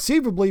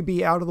conceivably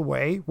be out of the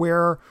way,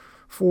 where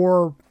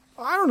for,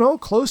 I don't know,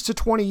 close to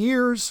 20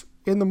 years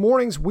in the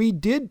mornings, we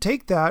did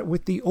take that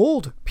with the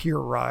old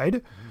Pure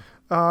Ride.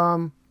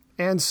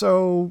 And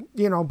so,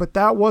 but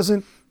that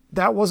wasn't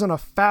a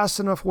fast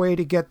enough way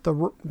to get the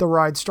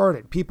ride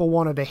started. People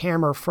wanted to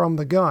hammer from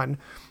the gun.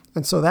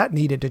 And so that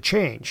needed to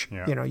change.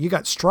 Yeah. You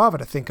got Strava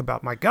to think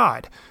about. My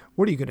God,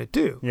 what are you going to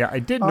do? Yeah, I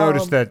did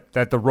notice that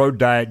the road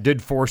diet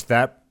did force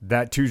that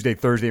Tuesday,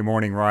 Thursday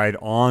morning ride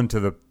onto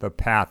the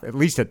path, at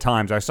least at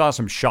times. I saw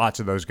some shots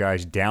of those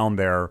guys down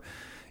there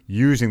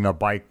using the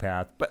bike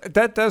path. But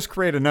that does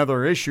create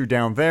another issue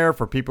down there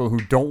for people who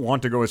don't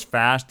want to go as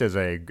fast as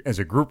a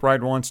group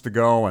ride wants to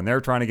go, and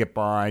they're trying to get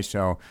by.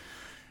 So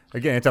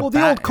again, the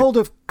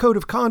old code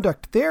of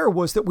conduct there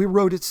was that we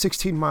rode at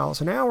 16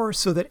 miles an hour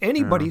so that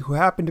anybody who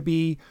happened to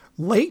be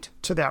late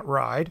to that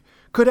ride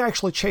could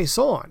actually chase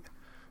on.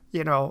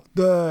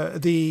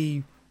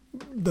 The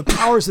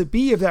powers that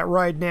be of that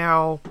ride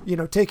now,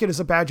 take it as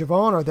a badge of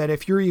honor that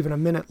if you're even a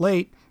minute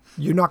late,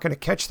 you're not going to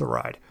catch the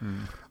ride.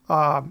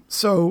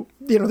 So,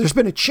 there's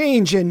been a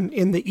change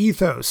in the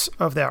ethos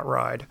of that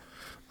ride.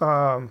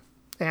 And,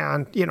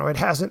 it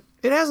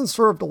hasn't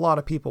served a lot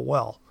of people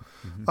well.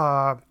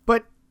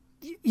 But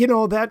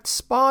that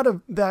spot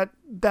of that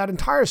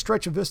entire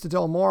stretch of Vista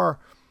Del Mar,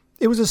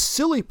 it was a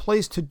silly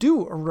place to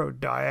do a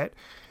road diet.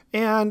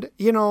 And,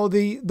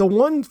 the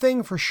one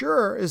thing for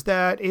sure is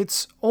that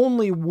it's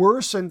only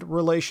worsened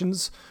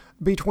relations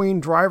between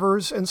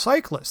drivers and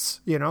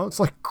cyclists. It's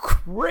like,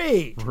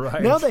 great.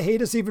 Right. Now they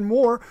hate us even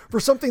more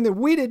for something that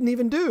we didn't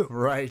even do.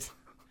 Right.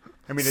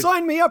 I mean,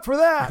 sign me up for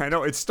that. I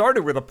know. It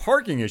started with a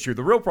parking issue.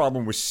 The real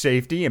problem was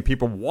safety and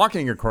people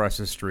walking across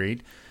the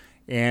street.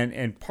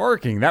 And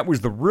parking, that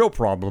was the real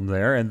problem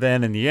there. And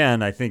then in the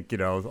end, I think,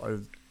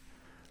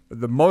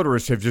 the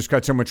motorists have just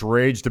got so much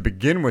rage to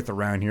begin with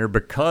around here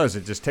because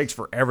it just takes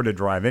forever to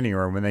drive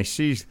anywhere. When they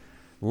see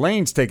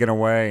lanes taken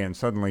away and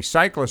suddenly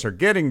cyclists are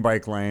getting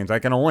bike lanes, I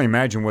can only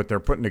imagine what they're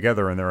putting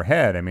together in their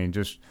head. I mean,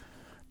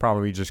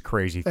 probably just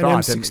crazy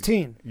thoughts. And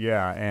M16.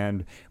 Yeah.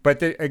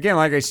 But again,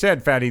 like I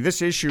said, Fatty,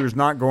 this issue is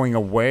not going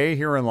away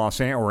here in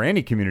Los Angeles or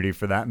any community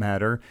for that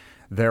matter.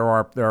 There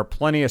are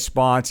plenty of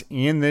spots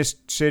in this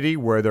city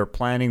where they're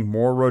planning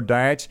more road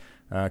diets.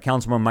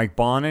 Councilman Mike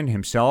Bonin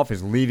himself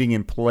is leaving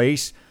in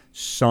place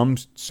some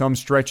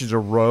stretches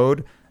of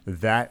road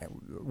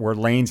where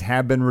lanes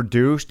have been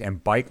reduced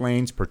and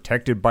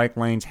protected bike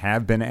lanes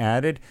have been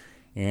added.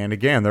 And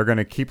again, they're going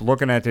to keep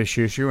looking at this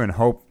issue and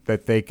hope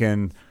that they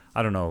can,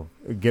 I don't know,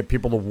 get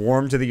people to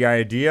warm to the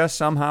idea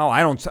somehow.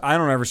 I don't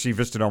ever see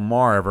Vista Del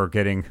Mar ever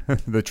getting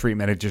the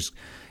treatment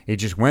it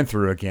just went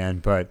through again,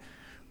 but.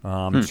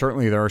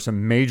 Certainly there are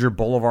some major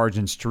boulevards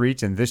and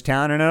streets in this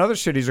town and in other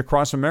cities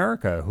across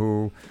America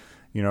who,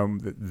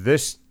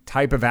 this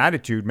type of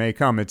attitude may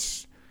come.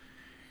 It's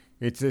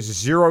this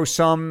zero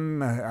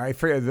sum. I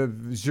forget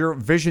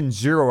vision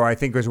zero. I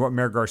think is what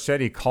Mayor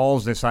Garcetti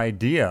calls this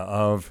idea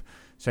of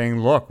saying,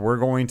 look, we're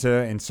going to,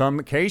 in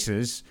some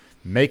cases,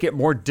 make it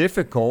more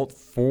difficult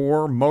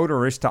for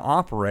motorists to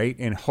operate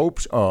in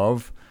hopes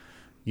of,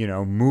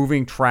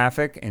 moving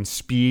traffic and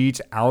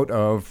speeds out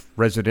of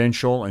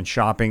residential and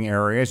shopping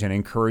areas and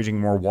encouraging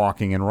more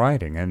walking and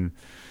riding. And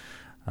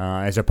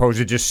as opposed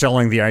to just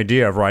selling the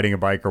idea of riding a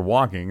bike or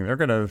walking, they're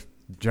going to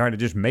try to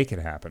just make it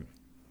happen.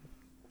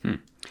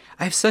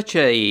 I have such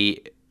a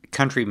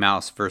country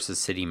mouse versus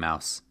city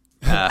mouse.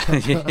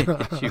 If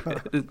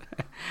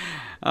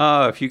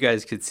you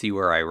guys could see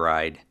where I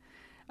ride.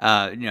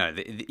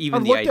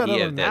 Even the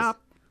idea of this. Map.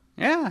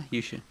 Yeah,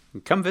 you should.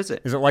 Come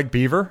visit. Is it like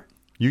Beaver,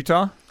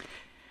 Utah?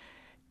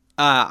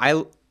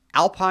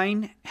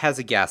 Alpine has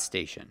a gas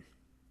station.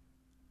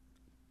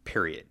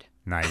 Period.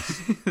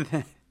 Nice.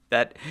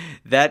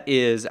 that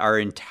is our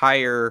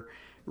entire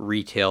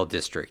retail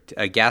district.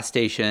 A gas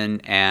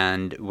station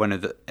and one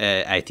of the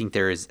I think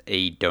there is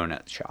a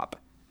donut shop,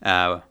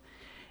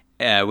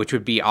 which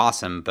would be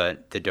awesome,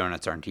 but the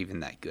donuts aren't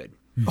even that good.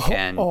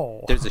 And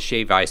there's a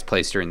shave ice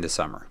place during the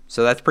summer.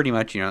 So that's pretty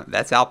much,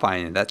 that's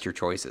Alpine and that's your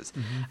choices.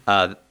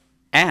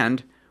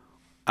 And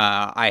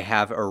I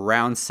have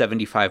around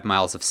 75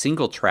 miles of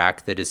single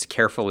track that is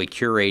carefully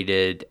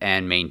curated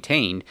and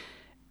maintained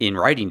in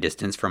riding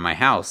distance from my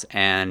house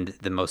and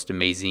the most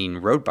amazing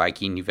road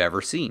biking you've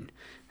ever seen.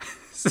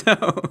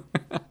 So,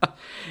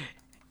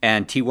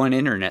 and T1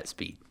 internet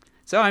speed.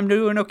 So I'm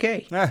doing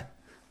okay.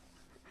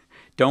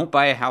 Don't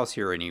buy a house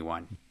here,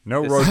 anyone.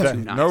 No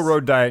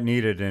road diet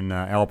needed in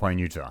Alpine,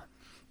 Utah.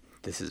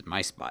 This is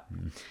my spot.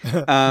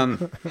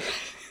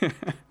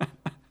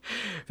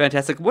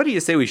 Fantastic. What do you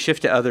say we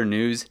shift to other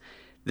news?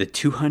 The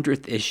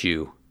 200th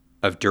issue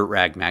of Dirt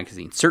Rag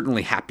magazine.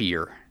 Certainly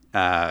happier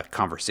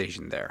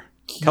conversation there.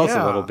 Tell us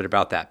a little bit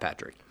about that,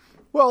 Patrick.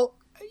 Well,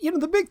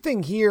 the big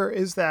thing here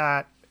is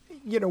that,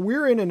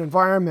 we're in an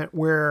environment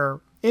where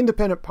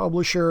independent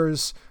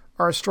publishers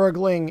are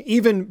struggling.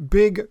 Even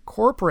big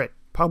corporate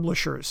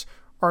publishers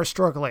are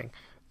struggling.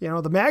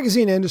 The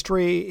magazine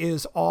industry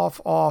is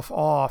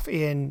off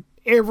in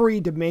every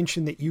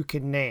dimension that you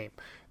can name.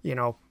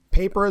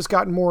 Paper has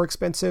gotten more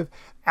expensive,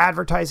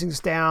 advertising's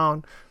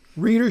down,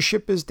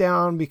 readership is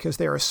down because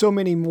there are so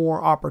many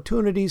more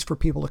opportunities for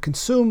people to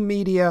consume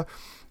media.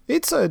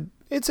 It's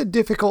a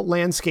difficult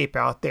landscape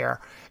out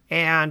there,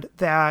 and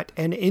that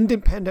an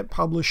independent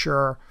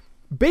publisher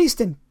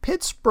based in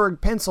Pittsburgh,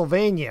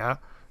 Pennsylvania,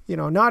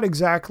 not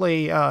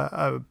exactly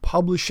a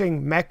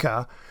publishing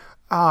mecca,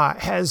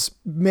 has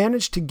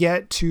managed to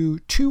get to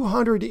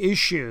 200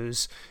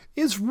 issues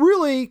is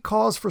really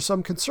cause for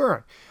some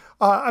concern.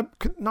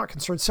 Not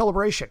concern,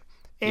 celebration.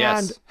 And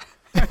yes.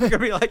 I'm going to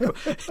be like,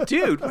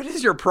 dude, what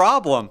is your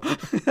problem?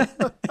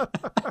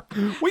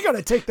 We got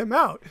to take them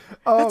out.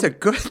 That's a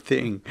good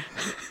thing.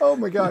 Oh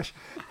my gosh.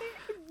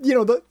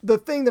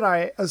 The thing that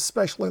I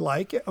especially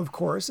like, of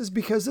course, is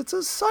because it's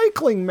a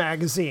cycling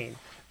magazine.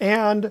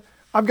 And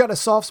I've got a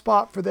soft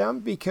spot for them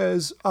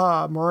because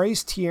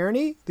Maurice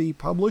Tierney, the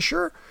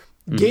publisher,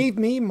 gave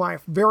me my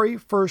very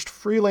first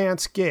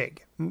freelance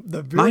gig.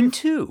 Mine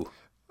too.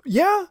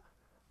 Yeah.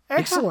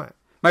 Excellent. Yeah.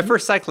 My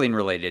first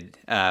cycling-related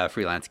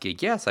freelance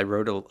gig. Yes, I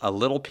wrote a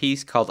little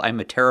piece called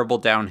 "I'm a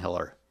Terrible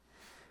Downhiller."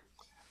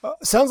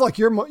 Sounds like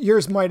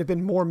yours might have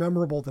been more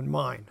memorable than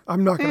mine.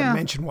 I'm not going to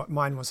mention what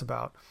mine was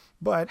about,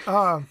 but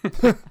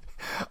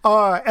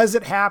as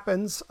it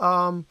happens,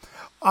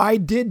 I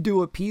did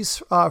do a piece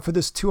for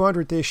this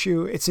 200th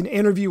issue. It's an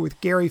interview with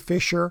Gary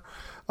Fisher.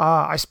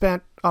 I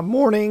spent a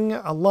morning,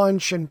 a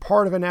lunch, and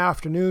part of an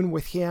afternoon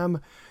with him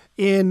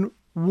in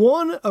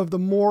one of the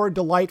more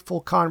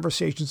delightful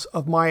conversations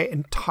of my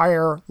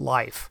entire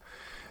life.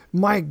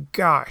 My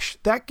gosh,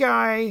 that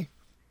guy,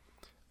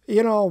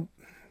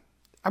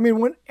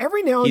 when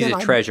every now and then...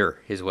 He's a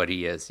treasure, is what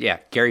he is. Yeah,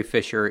 Gary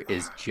Fisher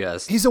is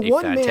just he's a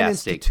one-man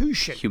fantastic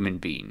institution. Human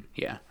being,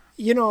 yeah.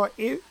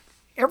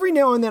 Every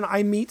now and then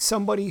I meet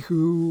somebody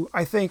who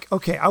I think,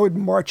 okay, I would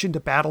march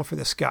into battle for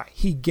this guy.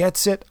 He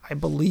gets it. I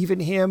believe in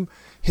him.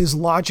 His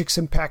logic's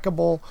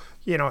impeccable.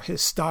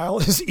 His style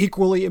is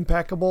equally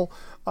impeccable.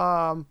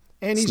 And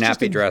he's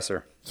snappy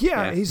dresser.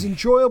 Yeah, he's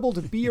enjoyable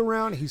to be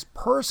around. He's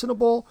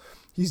personable.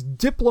 He's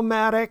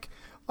diplomatic.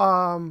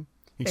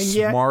 He's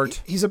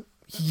smart.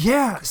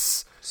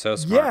 Yes. So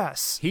smart.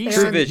 Yes. He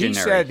said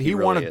he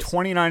really wanted is.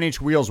 29-inch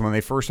wheels when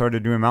they first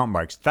started doing mountain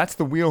bikes. That's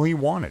the wheel he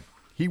wanted.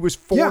 He was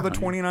for the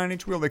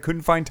 29-inch wheel. They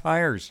couldn't find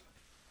tires.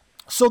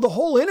 So the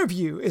whole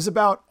interview is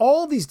about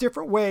all these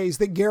different ways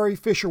that Gary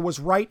Fisher was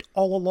right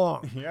all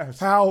along. Yes.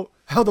 How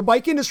the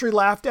bike industry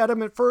laughed at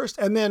him at first,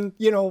 and then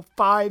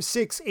 5,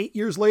 6, 8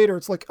 years later,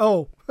 it's like,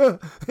 oh,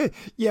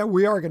 yeah,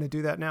 we are going to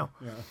do that now.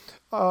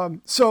 Yeah.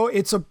 So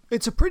it's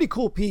a pretty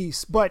cool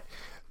piece, but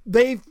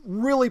they've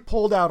really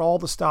pulled out all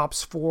the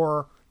stops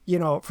for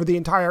the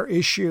entire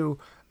issue.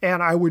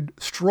 And I would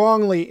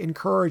strongly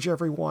encourage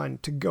everyone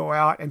to go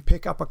out and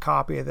pick up a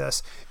copy of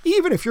this.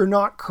 Even if you're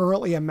not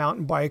currently a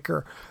mountain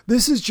biker,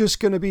 this is just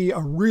going to be a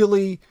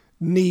really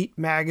neat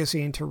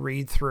magazine to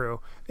read through.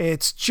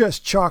 It's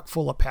just chock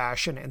full of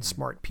passion and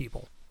smart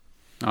people.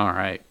 All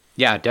right.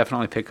 Yeah,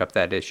 definitely pick up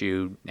that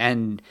issue.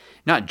 And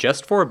not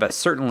just for, but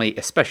certainly,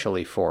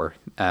 especially for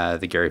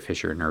the Gary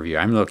Fisher interview.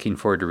 I'm looking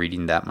forward to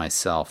reading that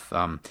myself.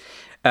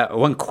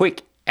 One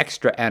quick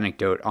extra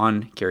anecdote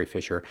on Gary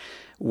Fisher.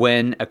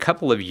 When a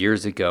couple of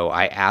years ago,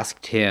 I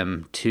asked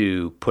him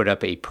to put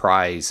up a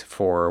prize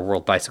for a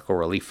World Bicycle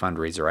Relief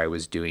fundraiser I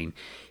was doing,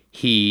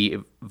 he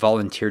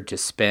volunteered to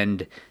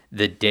spend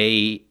the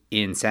day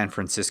in San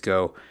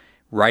Francisco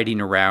riding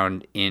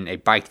around in a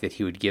bike that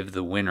he would give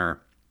the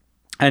winner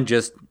and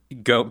just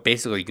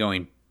basically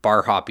going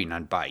bar hopping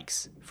on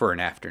bikes for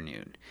an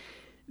afternoon.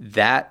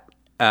 That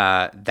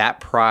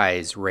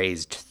prize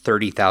raised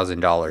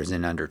 $30,000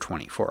 in under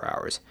 24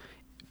 hours.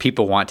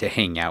 People want to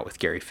hang out with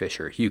Gary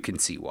Fisher. You can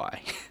see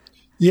why.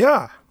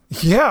 Yeah.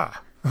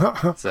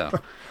 So,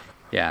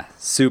 yeah,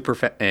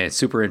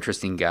 super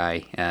interesting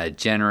guy.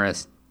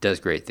 Generous, does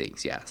great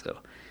things. Yeah, so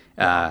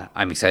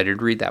I'm excited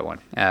to read that one.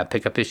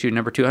 Pick up issue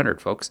number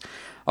 200, folks.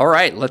 All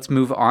right, let's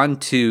move on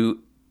to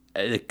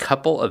a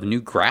couple of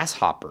new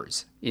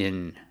grasshoppers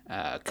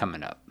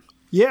coming up.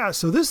 Yeah,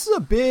 so this is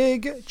a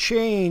big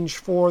change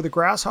for the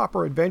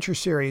Grasshopper Adventure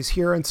Series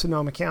here in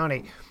Sonoma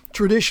County.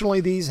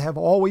 Traditionally, these have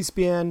always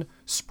been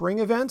spring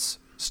events,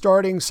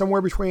 starting somewhere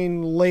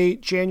between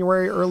late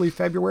January, early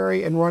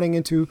February, and running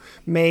into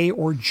May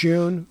or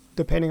June,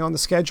 depending on the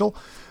schedule.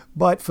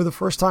 But for the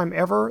first time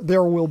ever,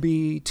 there will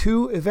be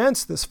 2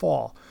 events this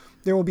fall.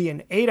 There will be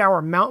an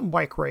 8-hour mountain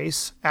bike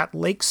race at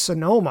Lake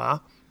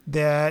Sonoma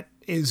that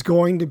is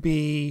going to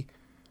be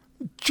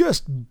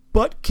just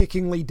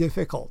butt-kickingly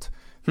difficult.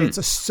 It's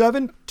a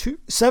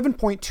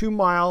 7.2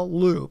 mile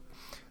loop.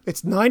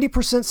 It's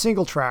 90%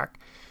 single track.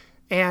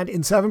 And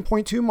in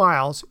 7.2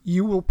 miles,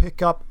 you will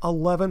pick up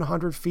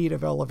 1,100 feet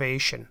of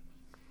elevation.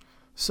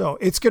 So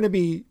it's going to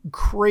be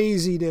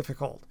crazy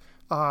difficult.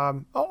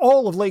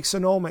 All of Lake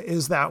Sonoma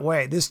is that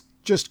way. This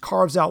just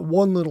carves out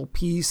one little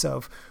piece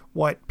of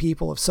what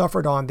people have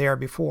suffered on there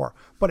before.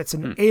 But it's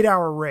an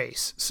 8-hour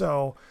race.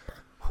 So,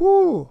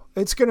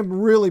 it's going to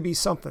really be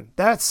something.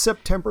 That's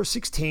September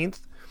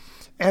 16th.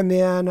 And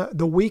then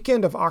the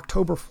weekend of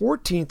October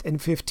 14th and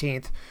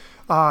 15th,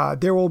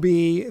 there will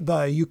be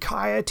the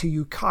Ukiah to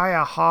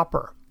Ukiah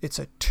Hopper. It's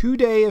a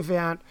 2-day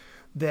event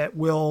that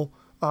will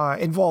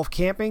involve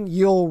camping.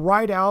 You'll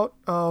ride out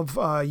of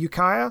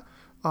Ukiah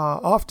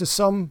off to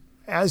some,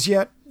 as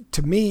yet,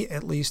 to me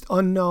at least,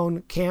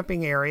 unknown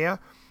camping area.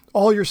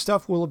 All your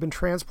stuff will have been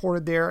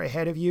transported there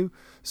ahead of you.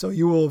 So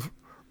you will have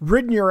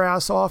ridden your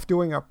ass off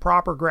doing a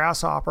proper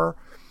grasshopper.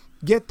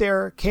 Get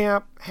there,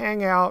 camp,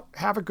 hang out,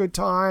 have a good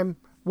time,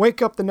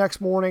 wake up the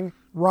next morning,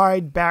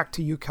 ride back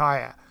to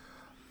Ukiah,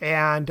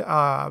 and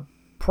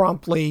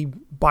promptly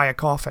buy a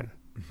coffin.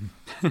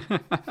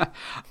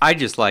 I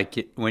just like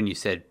it when you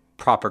said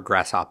proper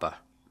grasshopper.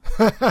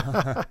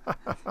 Yeah,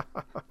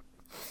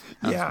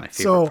 my favorite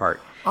so part.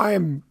 I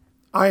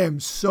am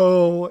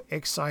so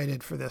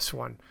excited for this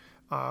one.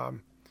 I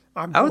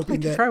would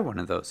like to try one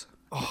of those.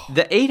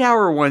 The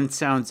 8-hour one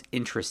sounds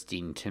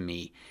interesting to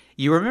me.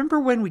 You remember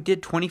when we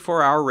did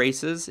 24-hour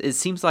races? It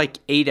seems like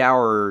 8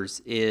 hours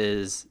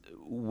is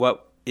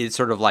what is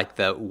sort of like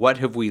the what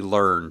have we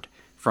learned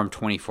from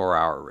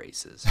 24-hour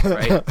races,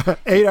 right?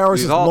 8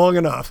 hours is long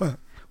enough.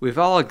 We've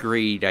all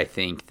agreed, I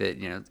think,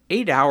 that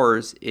 8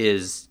 hours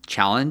is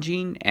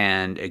challenging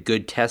and a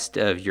good test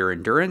of your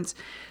endurance,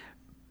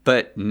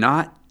 but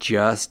not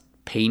just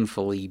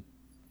painfully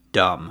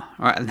dumb.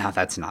 Now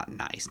that's not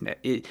nice.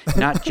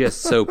 Not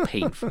just so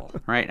painful,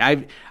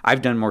 right?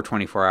 I've done more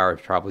 24 hours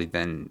probably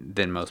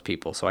than most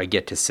people, so I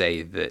get to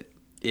say that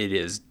it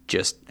is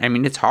just. I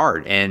mean, it's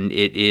hard and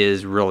it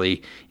is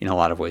really in a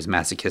lot of ways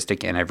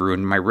masochistic, and I've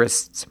ruined my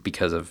wrists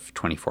because of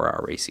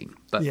 24-hour racing.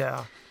 But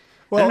yeah,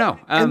 well, I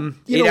don't know.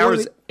 8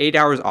 hours. 8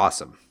 hours,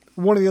 awesome.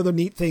 One of the other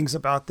neat things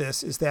about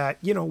this is that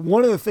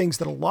one of the things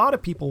that a lot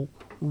of people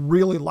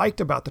really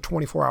liked about the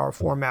 24-hour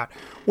format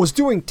was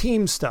doing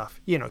team stuff,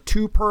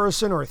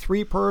 2-person or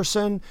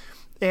 3-person.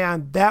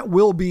 And that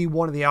will be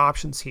one of the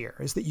options here,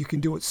 is that you can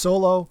do it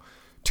solo,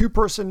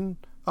 2-person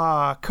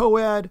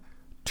co-ed,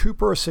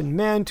 2-person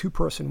men,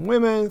 2-person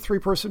women,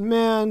 3-person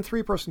men,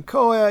 3-person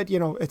co-ed,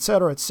 et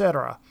cetera, et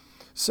cetera.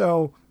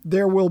 So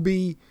there will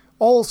be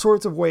all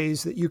sorts of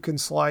ways that you can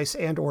slice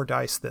and or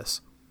dice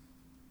this.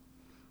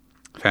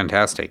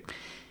 Fantastic.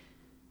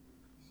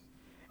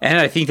 And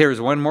I think there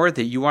was one more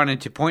that you wanted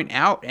to point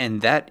out,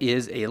 and that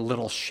is a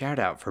little shout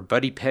out for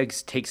Buddy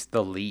Pegs Takes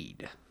the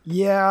Lead.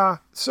 Yeah.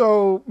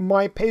 So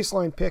my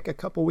Paceline pick a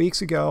couple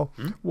weeks ago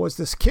was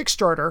this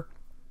Kickstarter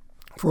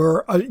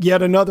for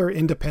yet another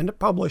independent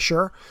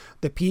publisher,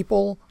 the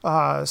people,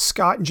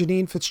 Scott and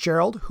Janine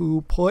Fitzgerald,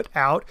 who put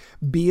out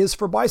B is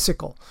for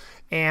Bicycle.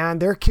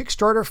 And their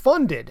Kickstarter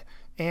funded.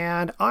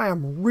 And I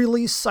am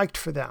really psyched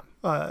for them.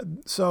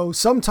 So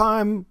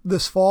sometime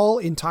this fall,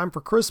 in time for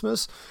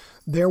Christmas,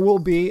 there will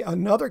be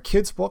another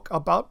kid's book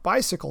about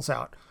bicycles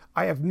out.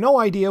 I have no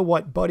idea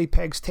what Buddy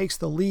Pegs Takes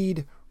the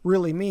Lead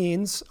really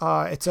means.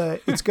 It's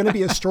going to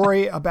be a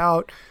story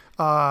about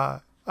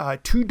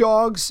 2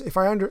 dogs, if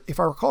I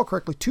recall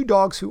correctly, 2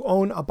 dogs who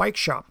own a bike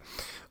shop.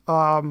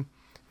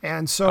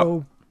 And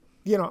so,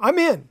 I'm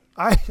in.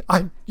 I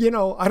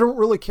don't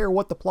really care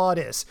what the plot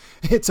is.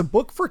 It's a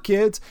book for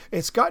kids.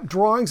 It's got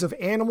drawings of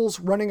animals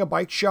running a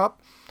bike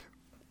shop.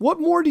 What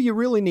more do you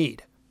really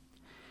need?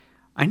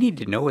 I need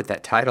to know what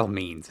that title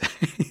means.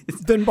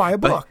 Then buy a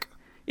book.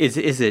 Is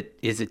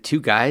it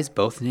 2 guys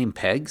both named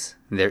Pegs?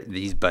 They're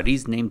these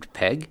buddies named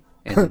Peg?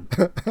 And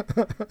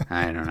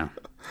I don't know.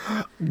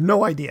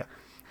 No idea.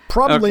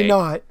 Probably Okay.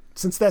 not,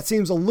 since that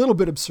seems a little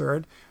bit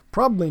absurd.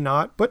 Probably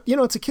not. But,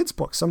 it's a kid's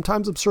book.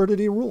 Sometimes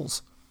absurdity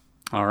rules.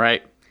 All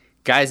right.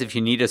 Guys, if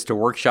you need us to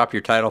workshop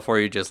your title for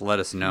you, just let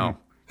us know.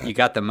 You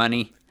got the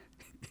money?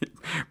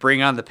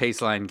 Bring on the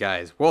Paceline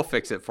guys. We'll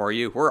fix it for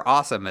you. We're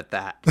awesome at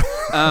that.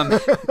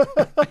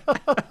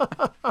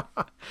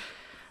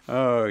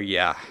 Oh,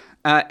 yeah.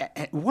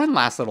 One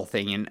last little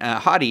thing. And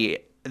Hadi,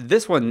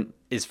 this one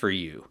is for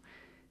you.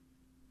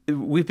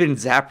 We've been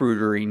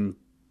zaprootering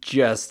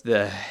just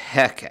the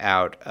heck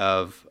out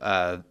of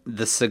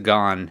the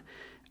Sagan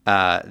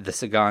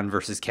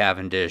versus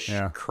Cavendish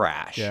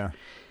crash. Yeah.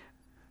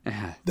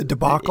 The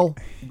debacle.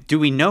 Do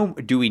we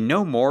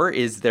know more?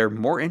 Is there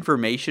more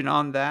information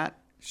on that?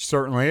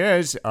 Certainly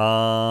is.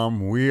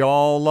 We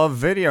all love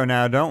video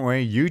now, don't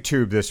we?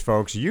 YouTube this,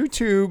 folks.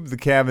 YouTube the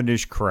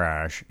Cavendish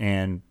crash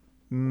and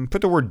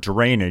put the word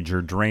drainage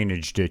or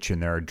drainage ditch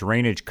in there,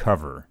 drainage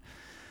cover.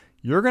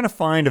 You're going to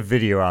find a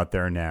video out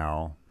there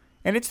now.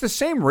 And it's the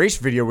same race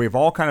video we've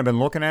all kind of been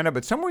looking at it,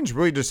 but someone's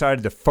really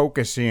decided to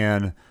focus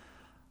in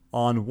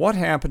on what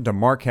happened to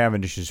Mark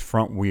Cavendish's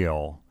front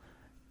wheel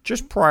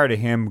just prior to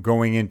him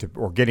going into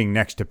or getting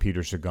next to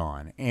Peter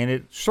Sagan. And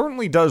it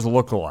certainly does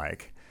look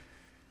like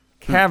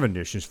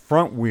Cavendish's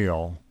front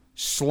wheel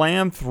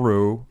slammed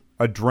through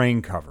a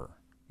drain cover.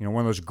 One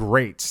of those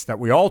grates that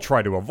we all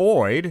try to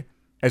avoid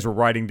as we're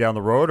riding down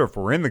the road or if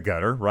we're in the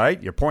gutter,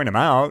 right? You point them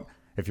out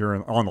if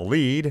you're on the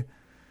lead.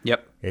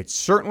 Yep. It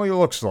certainly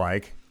looks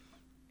like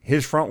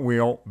his front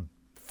wheel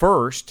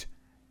first,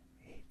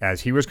 as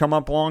he was coming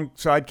up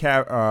alongside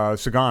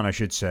Sagan, I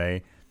should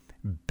say,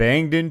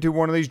 banged into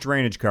one of these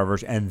drainage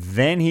covers, and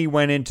then he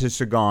went into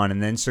Sagan,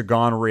 and then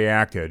Sagan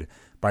reacted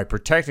by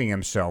protecting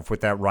himself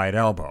with that right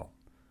elbow.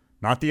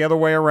 Not the other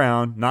way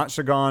around, not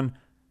Sagan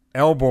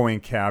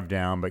elbowing Cav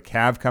down, but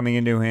Cav coming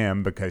into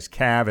him because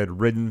Cav had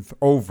ridden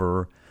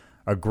over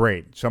a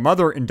grate. Some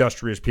other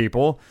industrious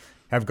people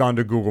have gone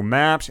to Google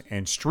Maps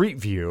and Street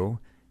View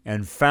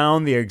and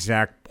found the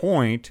exact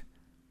point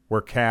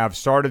where Cav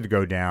started to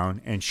go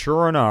down, and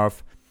sure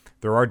enough,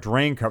 there are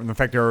drain covers. In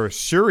fact, there are a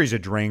series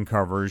of drain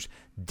covers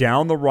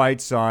down the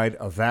right side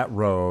of that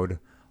road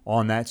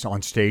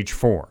on stage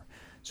 4.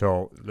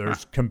 So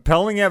there's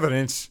compelling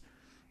evidence,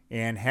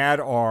 and had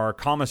our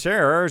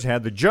commissaires,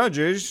 had the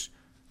judges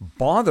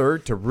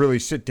bothered to really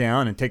sit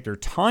down and take their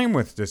time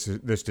with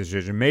this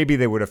decision, maybe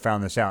they would have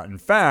found this out. In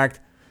fact,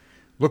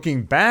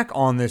 looking back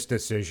on this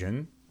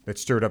decision that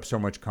stirred up so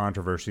much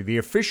controversy, the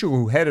official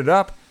who headed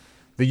up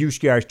the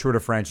UCI's Tour de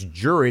France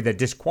jury that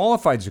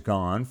disqualified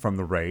Sagan from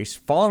the race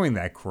following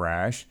that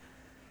crash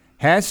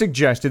has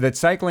suggested that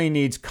cycling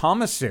needs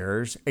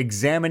commissaires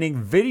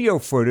examining video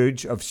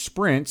footage of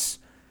sprints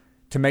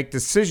to make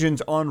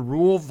decisions on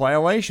rule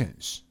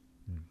violations.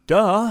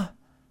 Duh.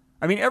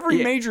 I mean,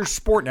 every major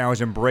sport now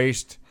has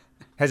embraced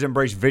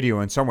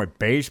video in some way.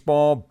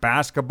 Baseball,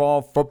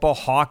 basketball, football,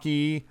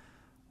 hockey,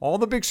 all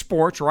the big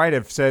sports, right,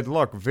 have said,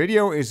 look,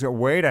 video is a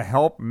way to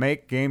help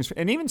make games.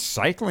 And even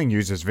cycling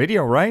uses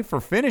video, right, for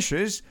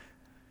finishes.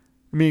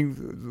 I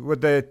mean,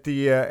 with the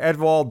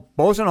Edvald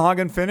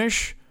Bosenhagen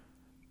finish.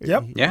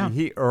 Yep. Yeah.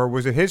 Or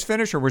was it his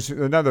finish, or was it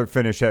another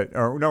finish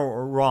or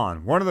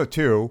Ron? One of the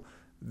two.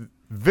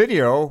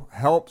 Video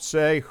helped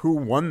say who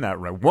won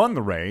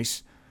the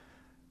race.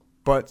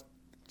 But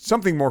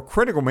something more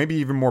critical, maybe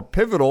even more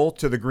pivotal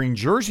to the green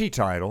jersey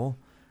title,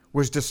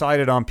 was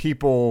decided on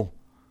people,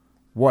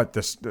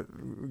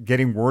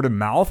 getting word of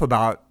mouth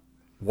about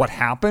what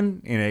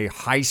happened in a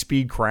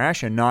high-speed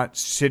crash and not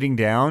sitting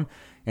down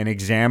and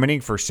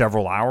examining for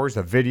several hours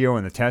the video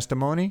and the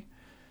testimony.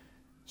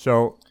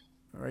 So,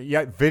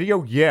 yeah,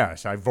 video,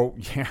 yes, I vote.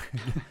 Yeah.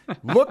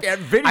 Look at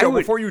video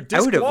before you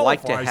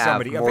disqualify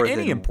somebody of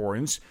any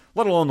importance,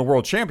 let alone the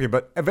world champion,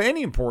 but of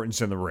any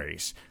importance in the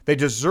race. They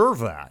deserve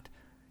that.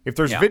 If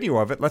there's video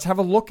of it, let's have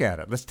a look at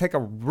it. Let's take a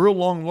real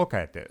long look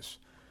at this.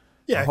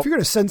 Yeah, if you're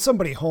going to send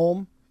somebody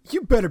home,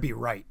 you better be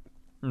right.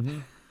 Mm-hmm.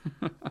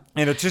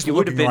 And it's just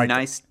would have been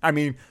nice. I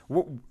mean,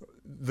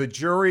 the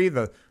jury,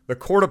 the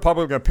court of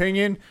public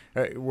opinion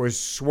was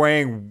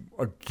swaying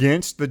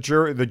against the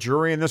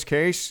jury in this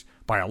case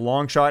by a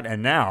long shot,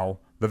 and now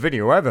the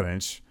video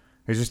evidence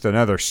is just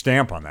another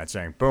stamp on that,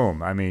 saying,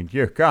 boom, I mean,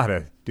 you got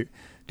to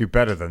do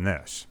better than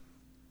this.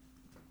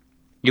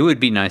 It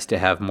would be nice to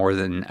have more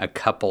than a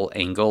couple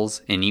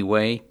angles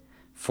anyway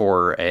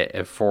for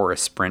a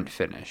sprint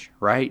finish,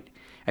 right?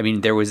 I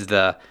mean, there was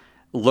the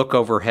look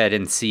overhead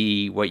and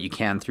see what you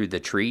can through the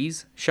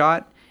trees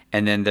shot,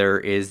 and then there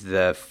is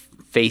the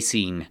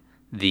facing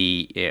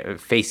the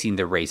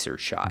racer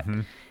shot.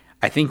 Mm-hmm.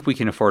 I think we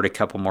can afford a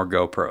couple more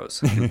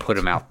GoPros and put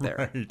them out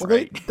there.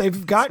 Right.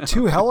 They've got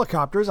 2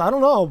 helicopters. I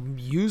don't know.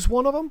 Use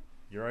one of them?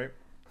 You're right.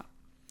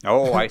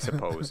 Oh, I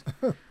suppose.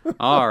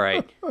 All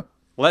right.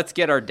 Let's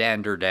get our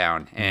dander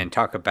down and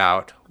talk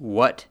about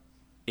what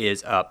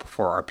is up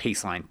for our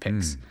Paceline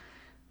picks.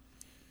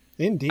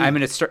 Indeed. I'm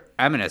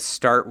gonna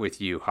start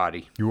with you,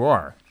 Hottie. You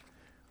are.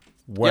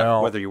 Well,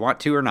 yep, whether you want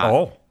to or not.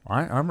 Oh,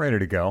 I'm ready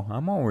to go.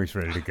 I'm always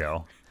ready to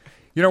go.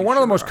 You know, one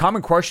of the most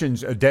common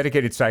questions a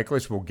dedicated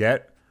cyclist will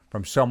get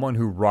from someone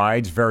who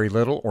rides very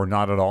little or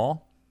not at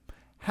all: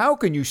 how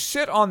can you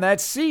sit on that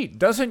seat?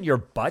 Doesn't your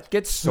butt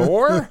get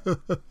sore?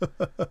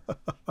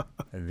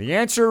 And the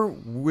answer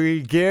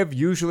we give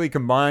usually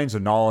combines a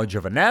knowledge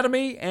of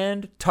anatomy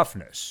and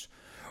toughness.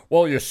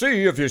 Well, you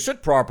see, if you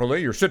sit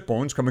properly, your sit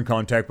bones come in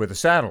contact with the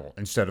saddle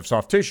instead of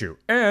soft tissue.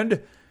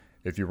 And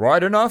if you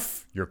ride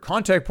enough, your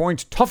contact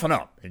points toughen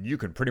up, and you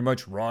can pretty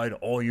much ride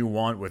all you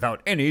want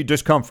without any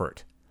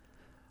discomfort.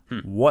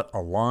 What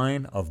a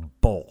line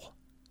of bull.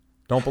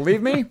 Don't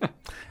believe me?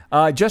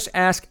 Just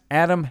ask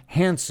Adam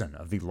Hansen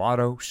of the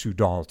Lotto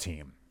Soudal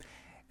team.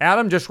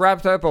 Adam just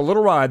wrapped up a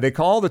little ride they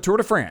call the Tour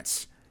de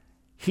France.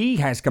 He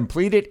has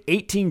completed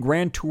 18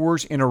 Grand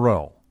Tours in a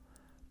row.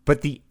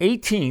 But the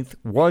 18th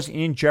was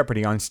in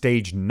jeopardy on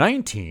stage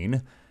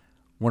 19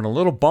 when a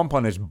little bump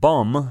on his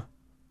bum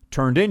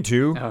turned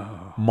into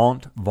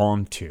Mont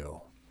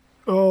Ventoux.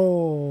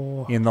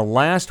 Oh. In the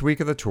last week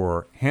of the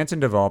tour,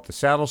 Hansen developed a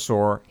saddle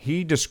sore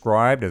he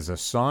described as the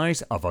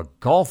size of a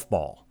golf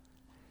ball.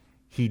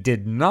 He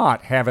did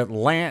not have it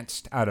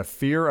lanced out of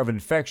fear of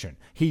infection.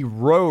 He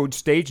rode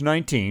stage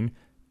 19,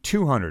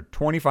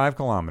 225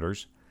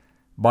 kilometers,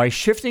 by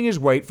shifting his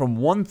weight from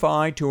one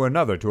thigh to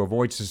another to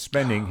avoid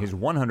suspending his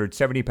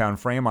 170-pound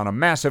frame on a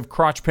massive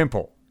crotch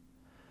pimple.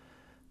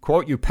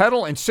 Quote, you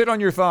pedal and sit on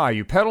your thigh.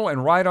 You pedal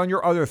and ride on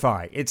your other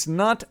thigh. It's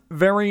not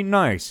very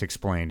nice,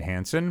 explained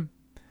Hansen.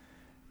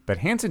 But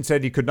Hansen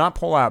said he could not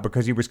pull out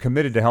because he was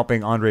committed to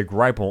helping Andre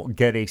Greipel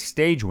get a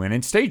stage win,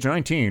 and stage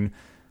 19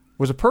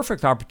 was a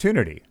perfect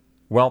opportunity.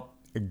 Well,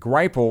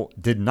 Greipel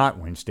did not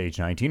win stage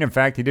 19. In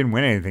fact, he didn't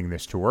win anything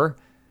this tour.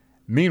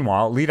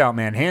 Meanwhile, leadout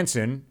man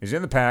Hansen is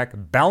in the pack,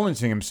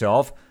 balancing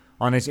himself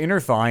on his inner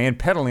thigh and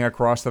pedaling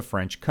across the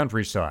French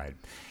countryside.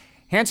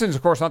 Hansen's,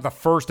 of course, not the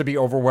first to be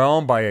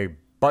overwhelmed by a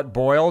butt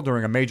boil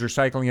during a major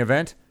cycling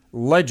event.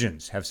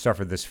 Legends have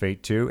suffered this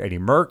fate too. Eddie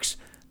Merckx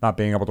not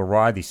being able to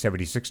ride the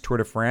 76 Tour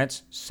de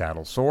France,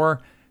 saddle sore.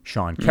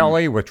 Sean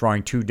Kelly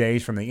withdrawing 2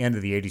 days from the end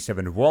of the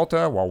 87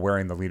 Vuelta while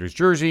wearing the leader's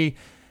jersey.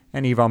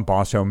 And Ivan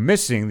Basso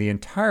missing the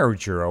entire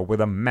Giro with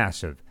a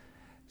massive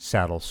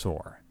saddle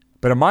sore.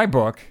 But in my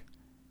book,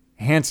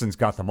 Hansen's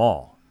got them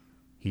all.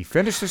 He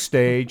finished the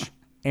stage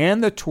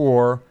and the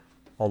tour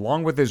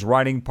along with his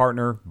riding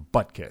partner,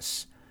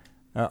 Butkus.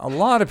 A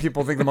lot of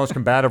people think the most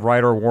combative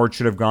rider award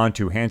should have gone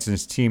to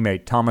Hansen's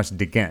teammate, Thomas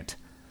de Gent.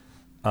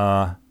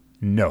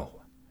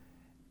 No.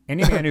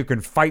 Any man who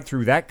can fight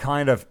through that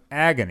kind of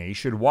agony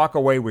should walk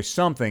away with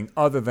something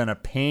other than a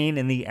pain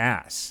in the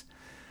ass.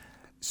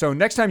 So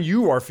next time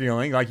you are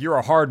feeling like you're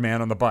a hard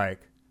man on the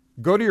bike,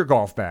 go to your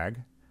golf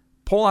bag,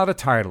 pull out a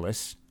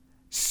Titleist,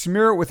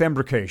 smear it with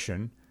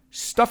embrocation,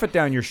 stuff it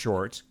down your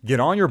shorts, get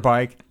on your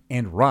bike,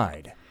 and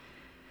ride.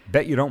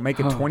 Bet you don't make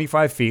it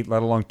 25 feet,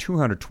 let alone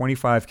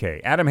 225K.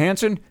 Adam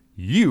Hansen,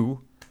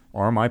 you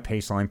are my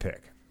Paceline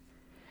pick.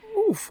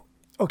 Oof.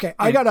 Okay,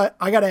 I gotta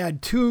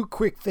add 2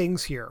 quick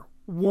things here.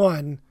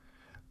 One,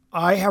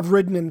 I have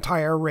ridden an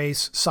entire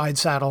race side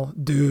saddle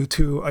due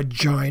to a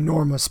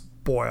ginormous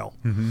boil.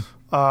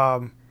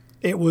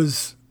 It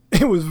was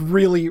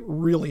really,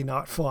 really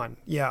not fun.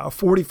 Yeah, a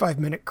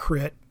 45-minute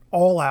crit,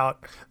 all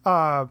out.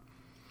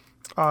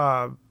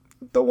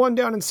 The one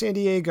down in San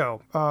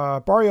Diego,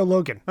 Barrio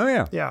Logan. Oh,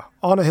 yeah. Yeah,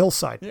 on a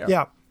hillside.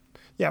 Yeah.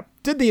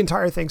 Did the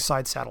entire thing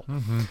side saddle.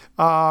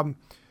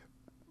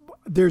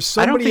 There's somebody else.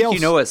 I don't think you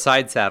know what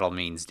side saddle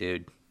means,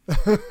 dude.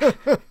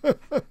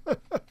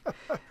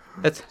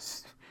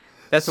 That's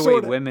the way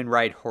women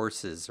ride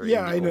horses. Or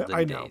yeah, in the I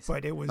olden know, days.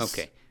 but it was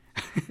okay.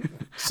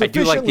 I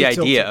do like the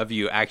idea tilted. of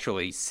you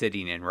actually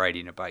sitting and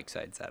riding a bike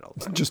side saddle.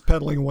 Just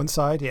pedaling one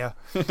side, yeah.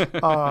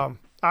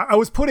 I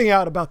was putting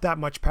out about that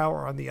much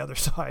power on the other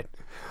side.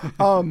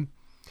 In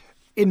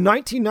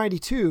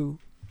 1992,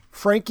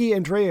 Frankie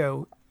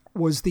Andreu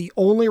was the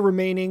only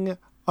remaining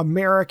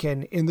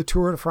American in the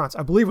Tour de France.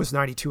 I believe it was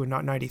 92 and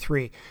not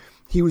 93.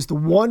 He was the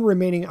one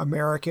remaining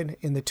American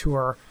in the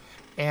Tour,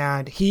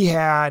 and he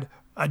had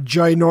a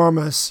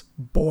ginormous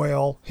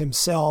boil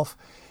himself,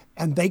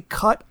 and they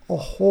cut a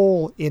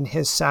hole in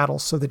his saddle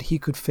so that he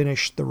could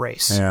finish the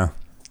race. Yeah.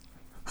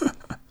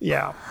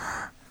 Yeah.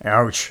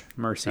 Ouch.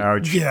 Mercy.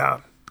 Ouch.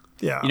 Yeah.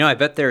 Yeah. You know, I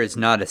bet there is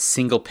not a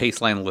single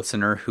Paceline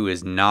listener who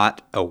is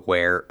not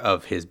aware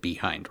of his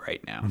behind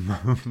right now.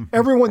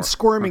 Everyone's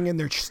squirming in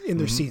their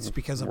seats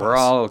because of We're us.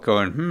 all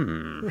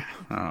going,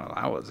 oh,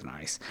 that was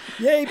nice.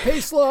 Yay,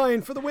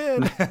 Paceline for the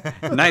win.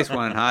 Nice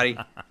one,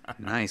 Hottie.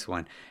 Nice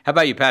one. How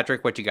about you,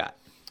 Patrick? What you got?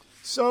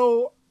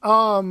 So,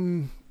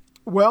 I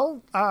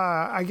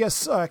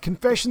guess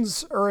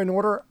confessions are in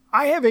order.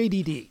 I have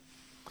ADD.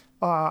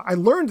 I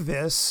learned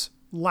this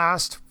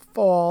last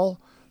fall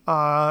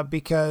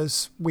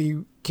because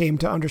we came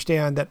to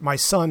understand that my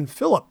son,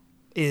 Philip,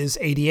 is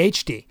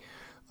ADHD.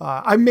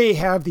 I may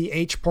have the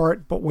H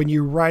part, but when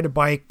you ride a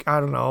bike,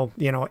 I don't know,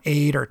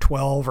 8 or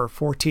 12 or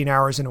 14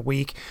 hours in a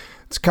week,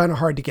 it's kind of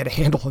hard to get a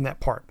handle on that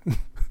part.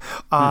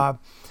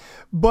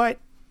 But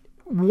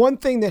one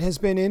thing that has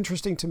been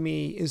interesting to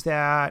me is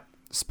that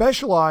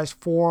Specialized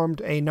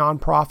formed a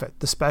nonprofit,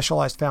 the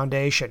Specialized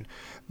Foundation,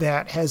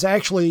 that has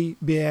actually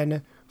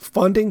been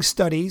funding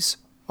studies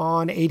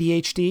on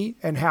ADHD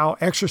and how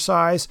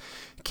exercise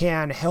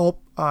can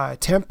help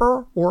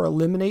temper or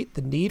eliminate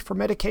the need for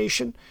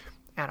medication.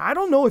 And I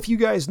don't know if you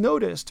guys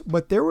noticed,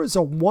 but there was a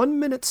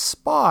 1-minute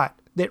spot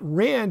that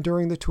ran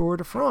during the Tour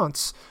de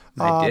France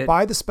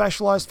by the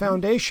Specialized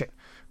Foundation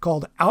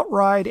called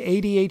Outride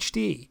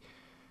ADHD.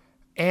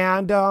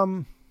 And,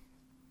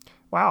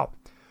 wow.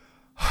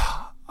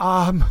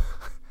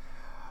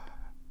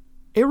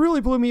 It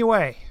really blew me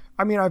away.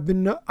 I mean, I've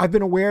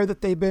been aware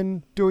that they've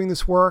been doing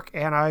this work,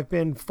 and I've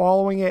been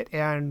following it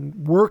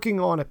and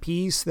working on a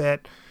piece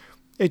that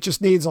it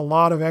just needs a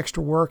lot of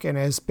extra work and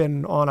has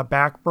been on a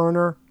back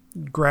burner,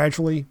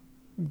 gradually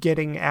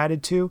getting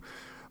added to.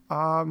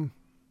 But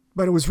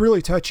it was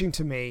really touching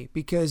to me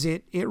because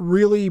it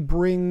really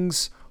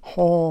brings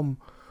home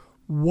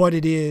what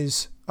it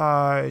is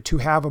to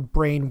have a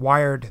brain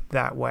wired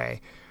that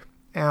way.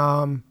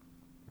 And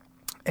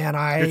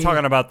You're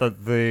talking about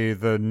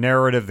the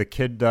narrative the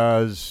kid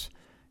does.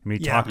 I mean,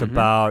 he talked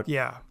about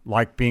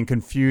like being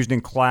confused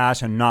in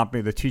class and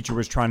the teacher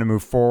was trying to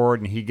move forward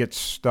and he gets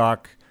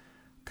stuck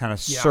kind of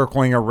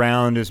circling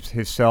around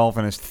himself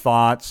and his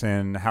thoughts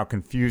and how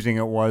confusing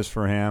it was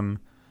for him.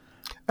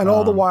 And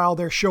all the while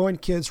they're showing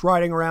kids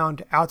riding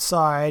around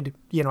outside,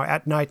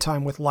 at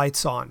nighttime with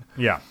lights on.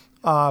 Yeah.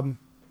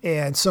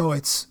 And so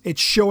it's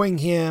showing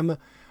him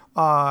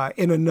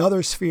in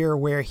another sphere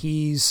where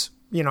he's,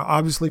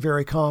 obviously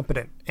very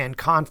competent and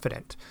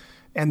confident.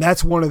 And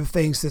that's one of the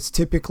things that's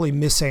typically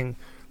missing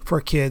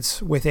for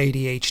kids with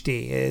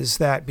ADHD, is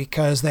that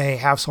because they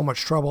have so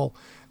much trouble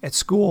at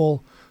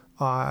school,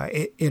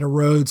 it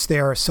erodes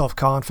their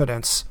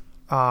self-confidence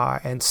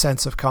and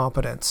sense of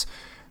competence.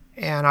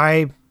 And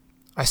I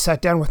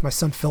sat down with my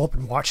son Philip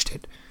and watched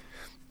it.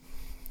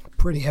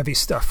 Pretty heavy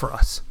stuff for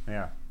us.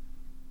 Yeah.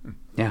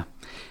 Yeah.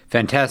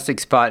 Fantastic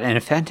spot and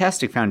a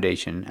fantastic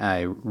foundation.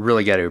 I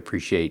really got to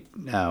appreciate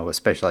what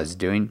Specialized is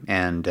doing.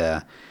 And,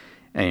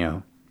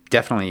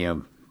 definitely a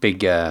big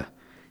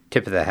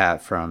tip of the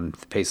hat from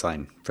the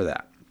Paceline for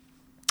that.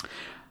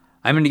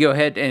 I'm going to go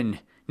ahead and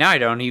now I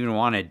don't even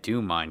want to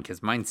do mine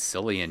because mine's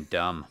silly and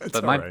dumb. It's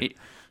but all right.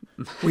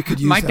 We could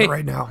use that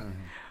right now.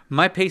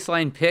 My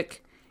Paceline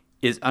pick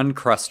is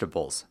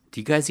Uncrustables.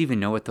 Do you guys even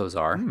know what those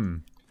are?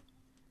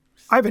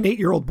 I have an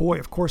 8-year-old boy.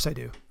 Of course I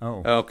do.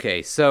 Oh.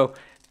 Okay, so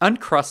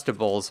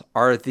Uncrustables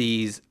are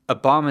these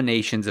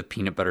abominations of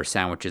peanut butter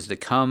sandwiches that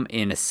come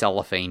in a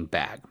cellophane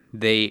bag.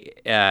 They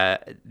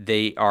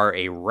are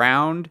a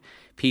round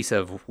piece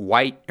of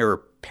white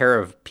or pair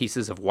of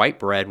pieces of white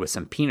bread with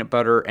some peanut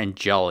butter and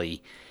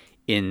jelly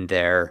in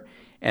there,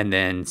 and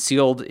then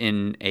sealed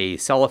in a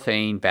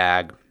cellophane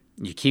bag.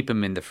 You keep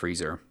them in the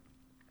freezer,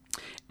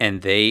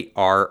 and they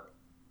are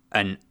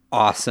an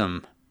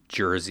awesome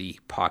Jersey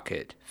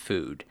pocket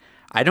food.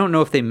 I don't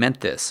know if they meant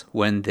this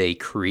when they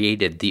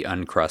created the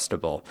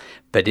Uncrustable,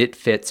 but it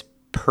fits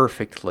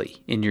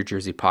perfectly in your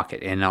Jersey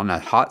pocket. And on a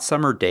hot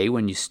summer day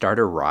when you start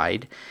a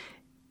ride,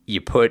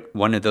 you put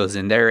one of those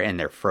in there and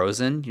they're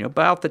frozen.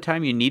 About the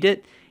time you need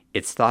it,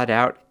 it's thawed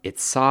out,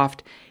 it's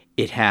soft,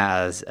 it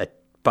has a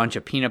bunch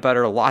of peanut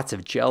butter, lots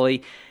of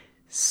jelly,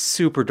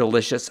 super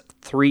delicious,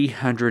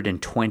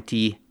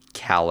 320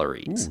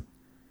 calories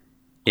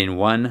in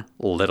one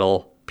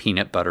little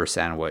peanut butter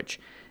sandwich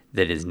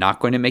that is not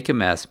going to make a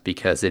mess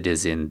because it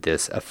is in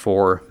this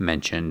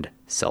aforementioned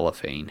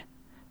cellophane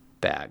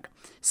bag.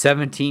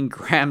 17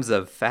 grams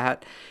of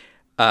fat.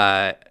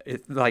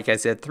 Like I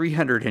said,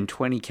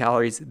 320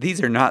 calories.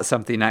 These are not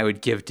something I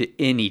would give to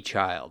any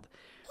child.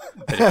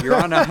 But if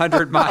you're on a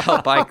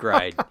 100-mile bike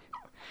ride,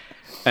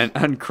 an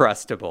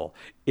Uncrustable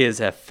is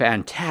a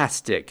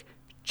fantastic,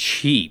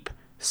 cheap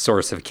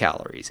source of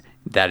calories.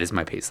 That is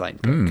my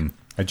Paceline pick.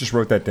 I just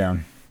wrote that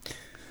down.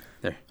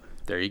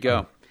 There you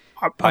go.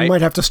 I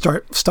might have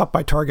to stop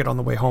by Target on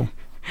the way home.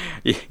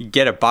 You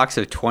get a box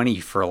of 20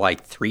 for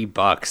like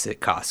 $3 at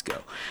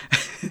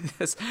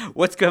Costco.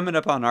 What's coming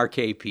up on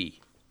RKP?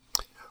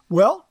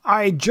 Well,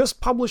 I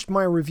just published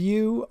my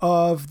review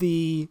of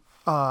the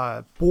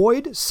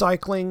Boyd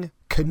Cycling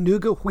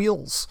Canuga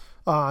wheels.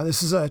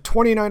 This is a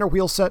 29er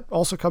wheel set,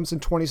 also comes in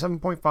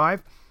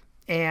 27.5,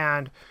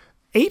 and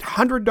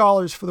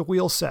 $800 for the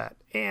wheel set.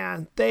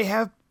 And they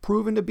have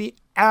proven to be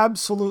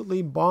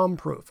absolutely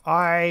bomb-proof.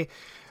 I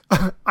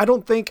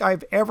don't think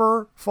I've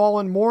ever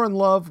fallen more in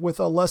love with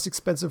a less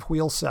expensive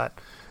wheel set.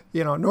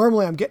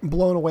 Normally I'm getting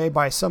blown away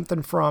by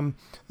something from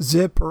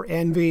Zip or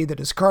Envy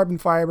that is carbon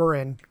fiber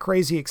and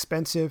crazy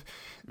expensive.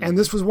 And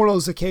this was one of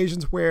those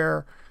occasions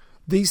where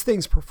these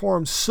things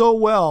perform so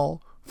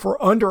well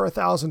for under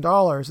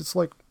 $1,000. It's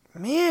like,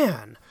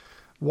 man,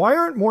 why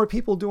aren't more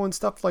people doing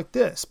stuff like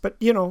this? But,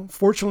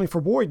 fortunately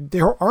for Boyd,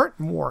 there aren't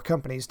more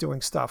companies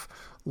doing stuff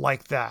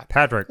like that.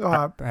 Patrick,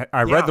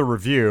 I read the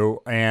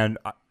review, and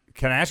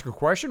can I ask a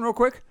question real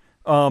quick?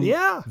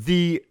 Yeah.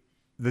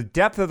 The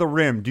depth of the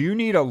rim, do you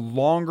need a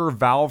longer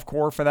valve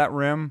core for that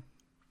rim?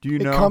 Do you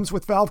know? It comes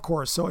with valve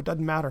cores, so it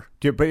doesn't matter.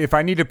 But if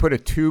I need to put a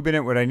tube in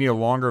it, would I need a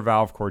longer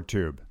valve core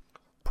tube?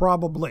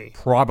 Probably.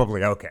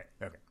 Okay.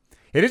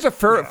 It is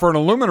for an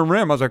aluminum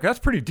rim. I was like, that's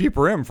pretty deep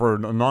rim for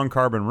a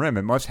non-carbon rim.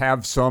 It must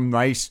have some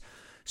nice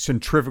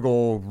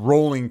centrifugal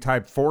rolling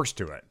type force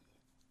to it.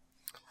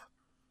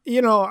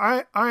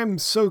 I'm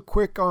so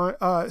quick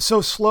on,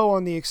 so slow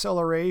on the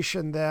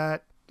acceleration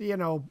that,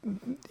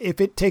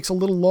 if it takes a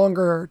little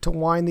longer to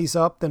wind these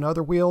up than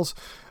other wheels,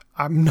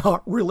 I'm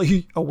not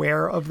really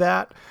aware of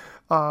that.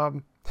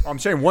 I'm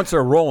saying once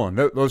they're rolling,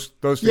 those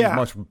things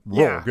must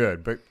roll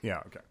good. But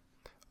okay.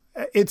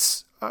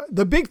 It's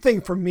the big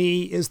thing for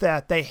me is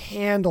that they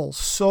handle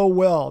so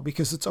well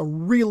because it's a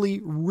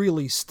really,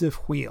 really stiff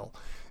wheel.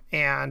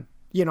 And,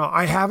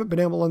 I haven't been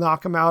able to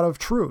knock them out of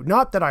true.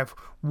 Not that I've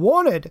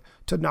wanted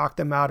to knock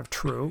them out of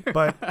true,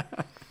 but,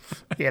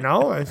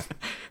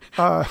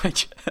 I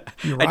just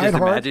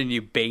imagine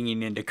you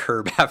banging into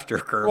curb after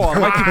curb. Well,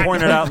 like you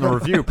pointed out in the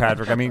review,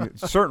 Patrick, I mean,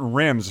 certain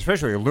rims,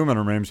 especially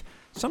aluminum rims,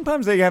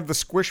 sometimes they have the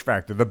squish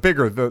factor. The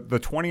bigger, the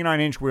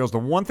 29-inch wheels, the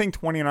one thing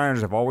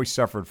 29ers have always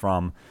suffered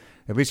from,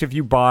 at least if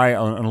you buy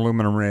an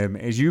aluminum rim,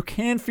 is you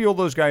can feel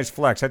those guys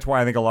flex. That's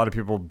why I think a lot of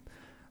people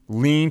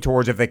lean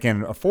towards, if they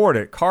can afford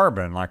it,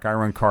 carbon. Like I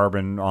run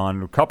carbon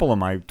on a couple of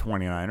my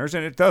 29ers,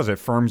 and it does. It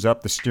firms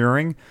up the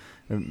steering.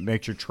 It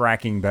makes your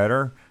tracking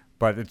better.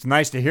 But it's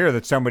nice to hear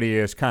that somebody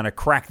has kind of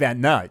cracked that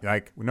nut.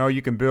 Like, no,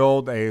 you can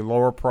build a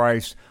lower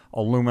price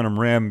aluminum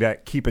rim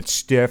that keep it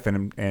stiff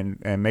and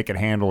make it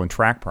handle and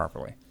track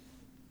properly.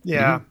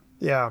 Yeah,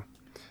 yeah.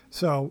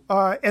 So,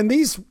 and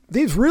these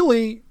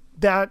really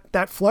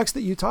that flex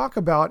that you talk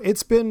about,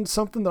 it's been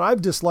something that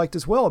I've disliked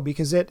as well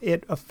because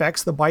it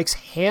affects the bike's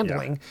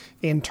handling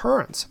in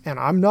turns, and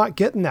I'm not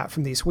getting that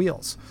from these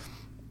wheels.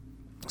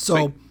 So,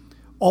 Sweet.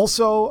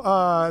 Also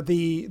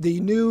the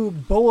new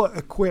BOA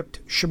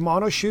equipped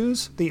Shimano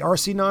shoes, the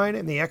RC9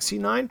 and the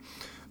XC9.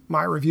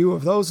 My review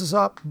of those is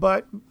up,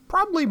 but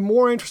probably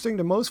more interesting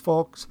to most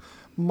folks,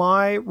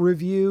 my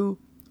review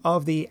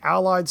of the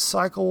Allied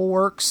Cycle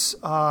Works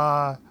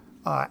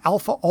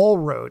Alpha All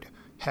Road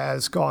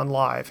has gone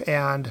live,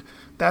 and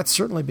that's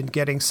certainly been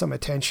getting some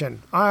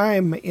attention.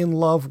 I'm in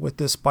love with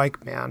this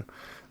bike, man.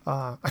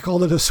 I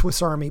called it a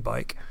Swiss Army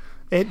bike.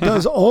 It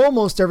does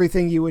almost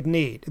everything you would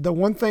need. The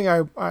one thing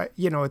I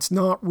it's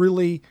not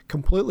really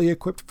completely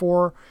equipped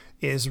for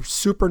is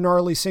super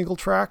gnarly single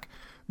track,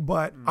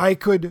 but I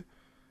could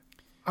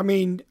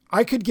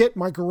get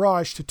my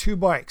garage to 2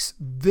 bikes,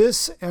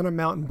 this and a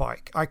mountain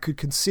bike. I could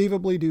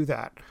conceivably do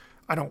that.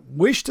 I don't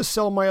wish to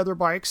sell my other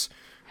bikes,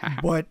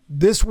 but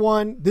this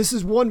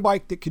is one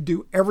bike that could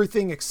do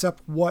everything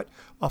except what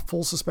a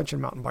full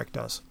suspension mountain bike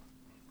does.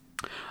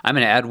 I'm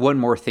going to add one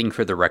more thing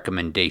for the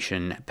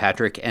recommendation,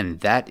 Patrick,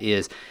 and that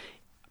is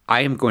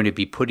I am going to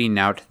be putting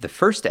out the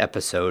first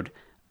episode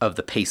of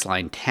the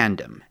Paceline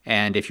Tandem.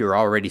 And if you're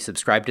already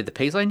subscribed to the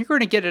Paceline, you're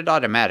going to get it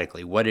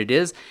automatically. What it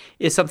is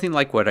something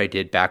like what I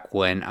did back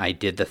when I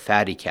did the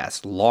Fatty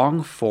Cast,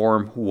 long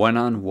form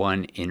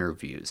one-on-one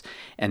interviews.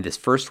 And this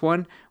first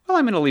one, well,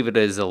 I'm going to leave it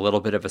as a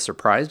little bit of a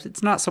surprise.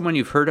 It's not someone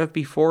you've heard of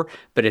before,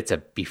 but it's a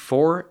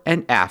before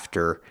and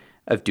after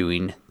of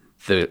doing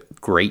the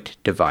Great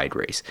Divide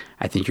Race.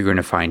 I think you're going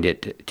to find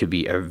it to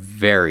be a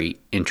very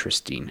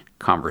interesting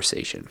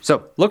conversation.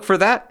 So look for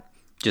that.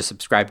 Just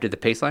subscribe to the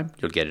Paceline.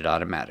 You'll get it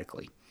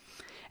automatically.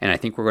 And I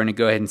think we're going to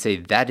go ahead and say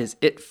that is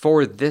it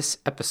for this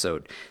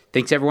episode.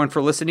 Thanks everyone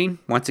for listening.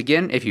 Once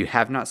again, if you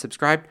have not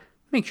subscribed,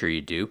 make sure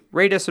you do.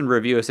 Rate us and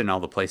review us in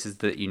all the places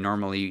that you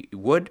normally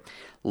would.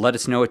 Let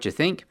us know what you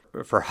think.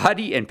 For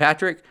Huddy and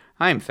Patrick,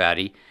 I'm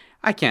Fatty.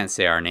 I can't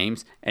say our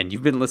names, and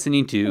you've been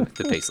listening to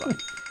the Paceline.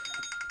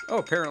 Oh,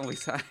 apparently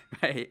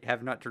I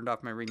have not turned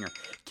off my ringer.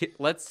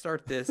 Let's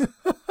start this.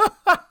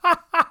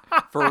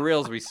 For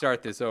reals, we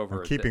start this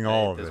over. I'm keeping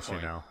all of this,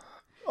 point.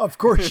 Of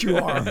course you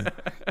are.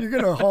 You're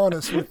going to haunt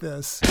us with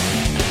this.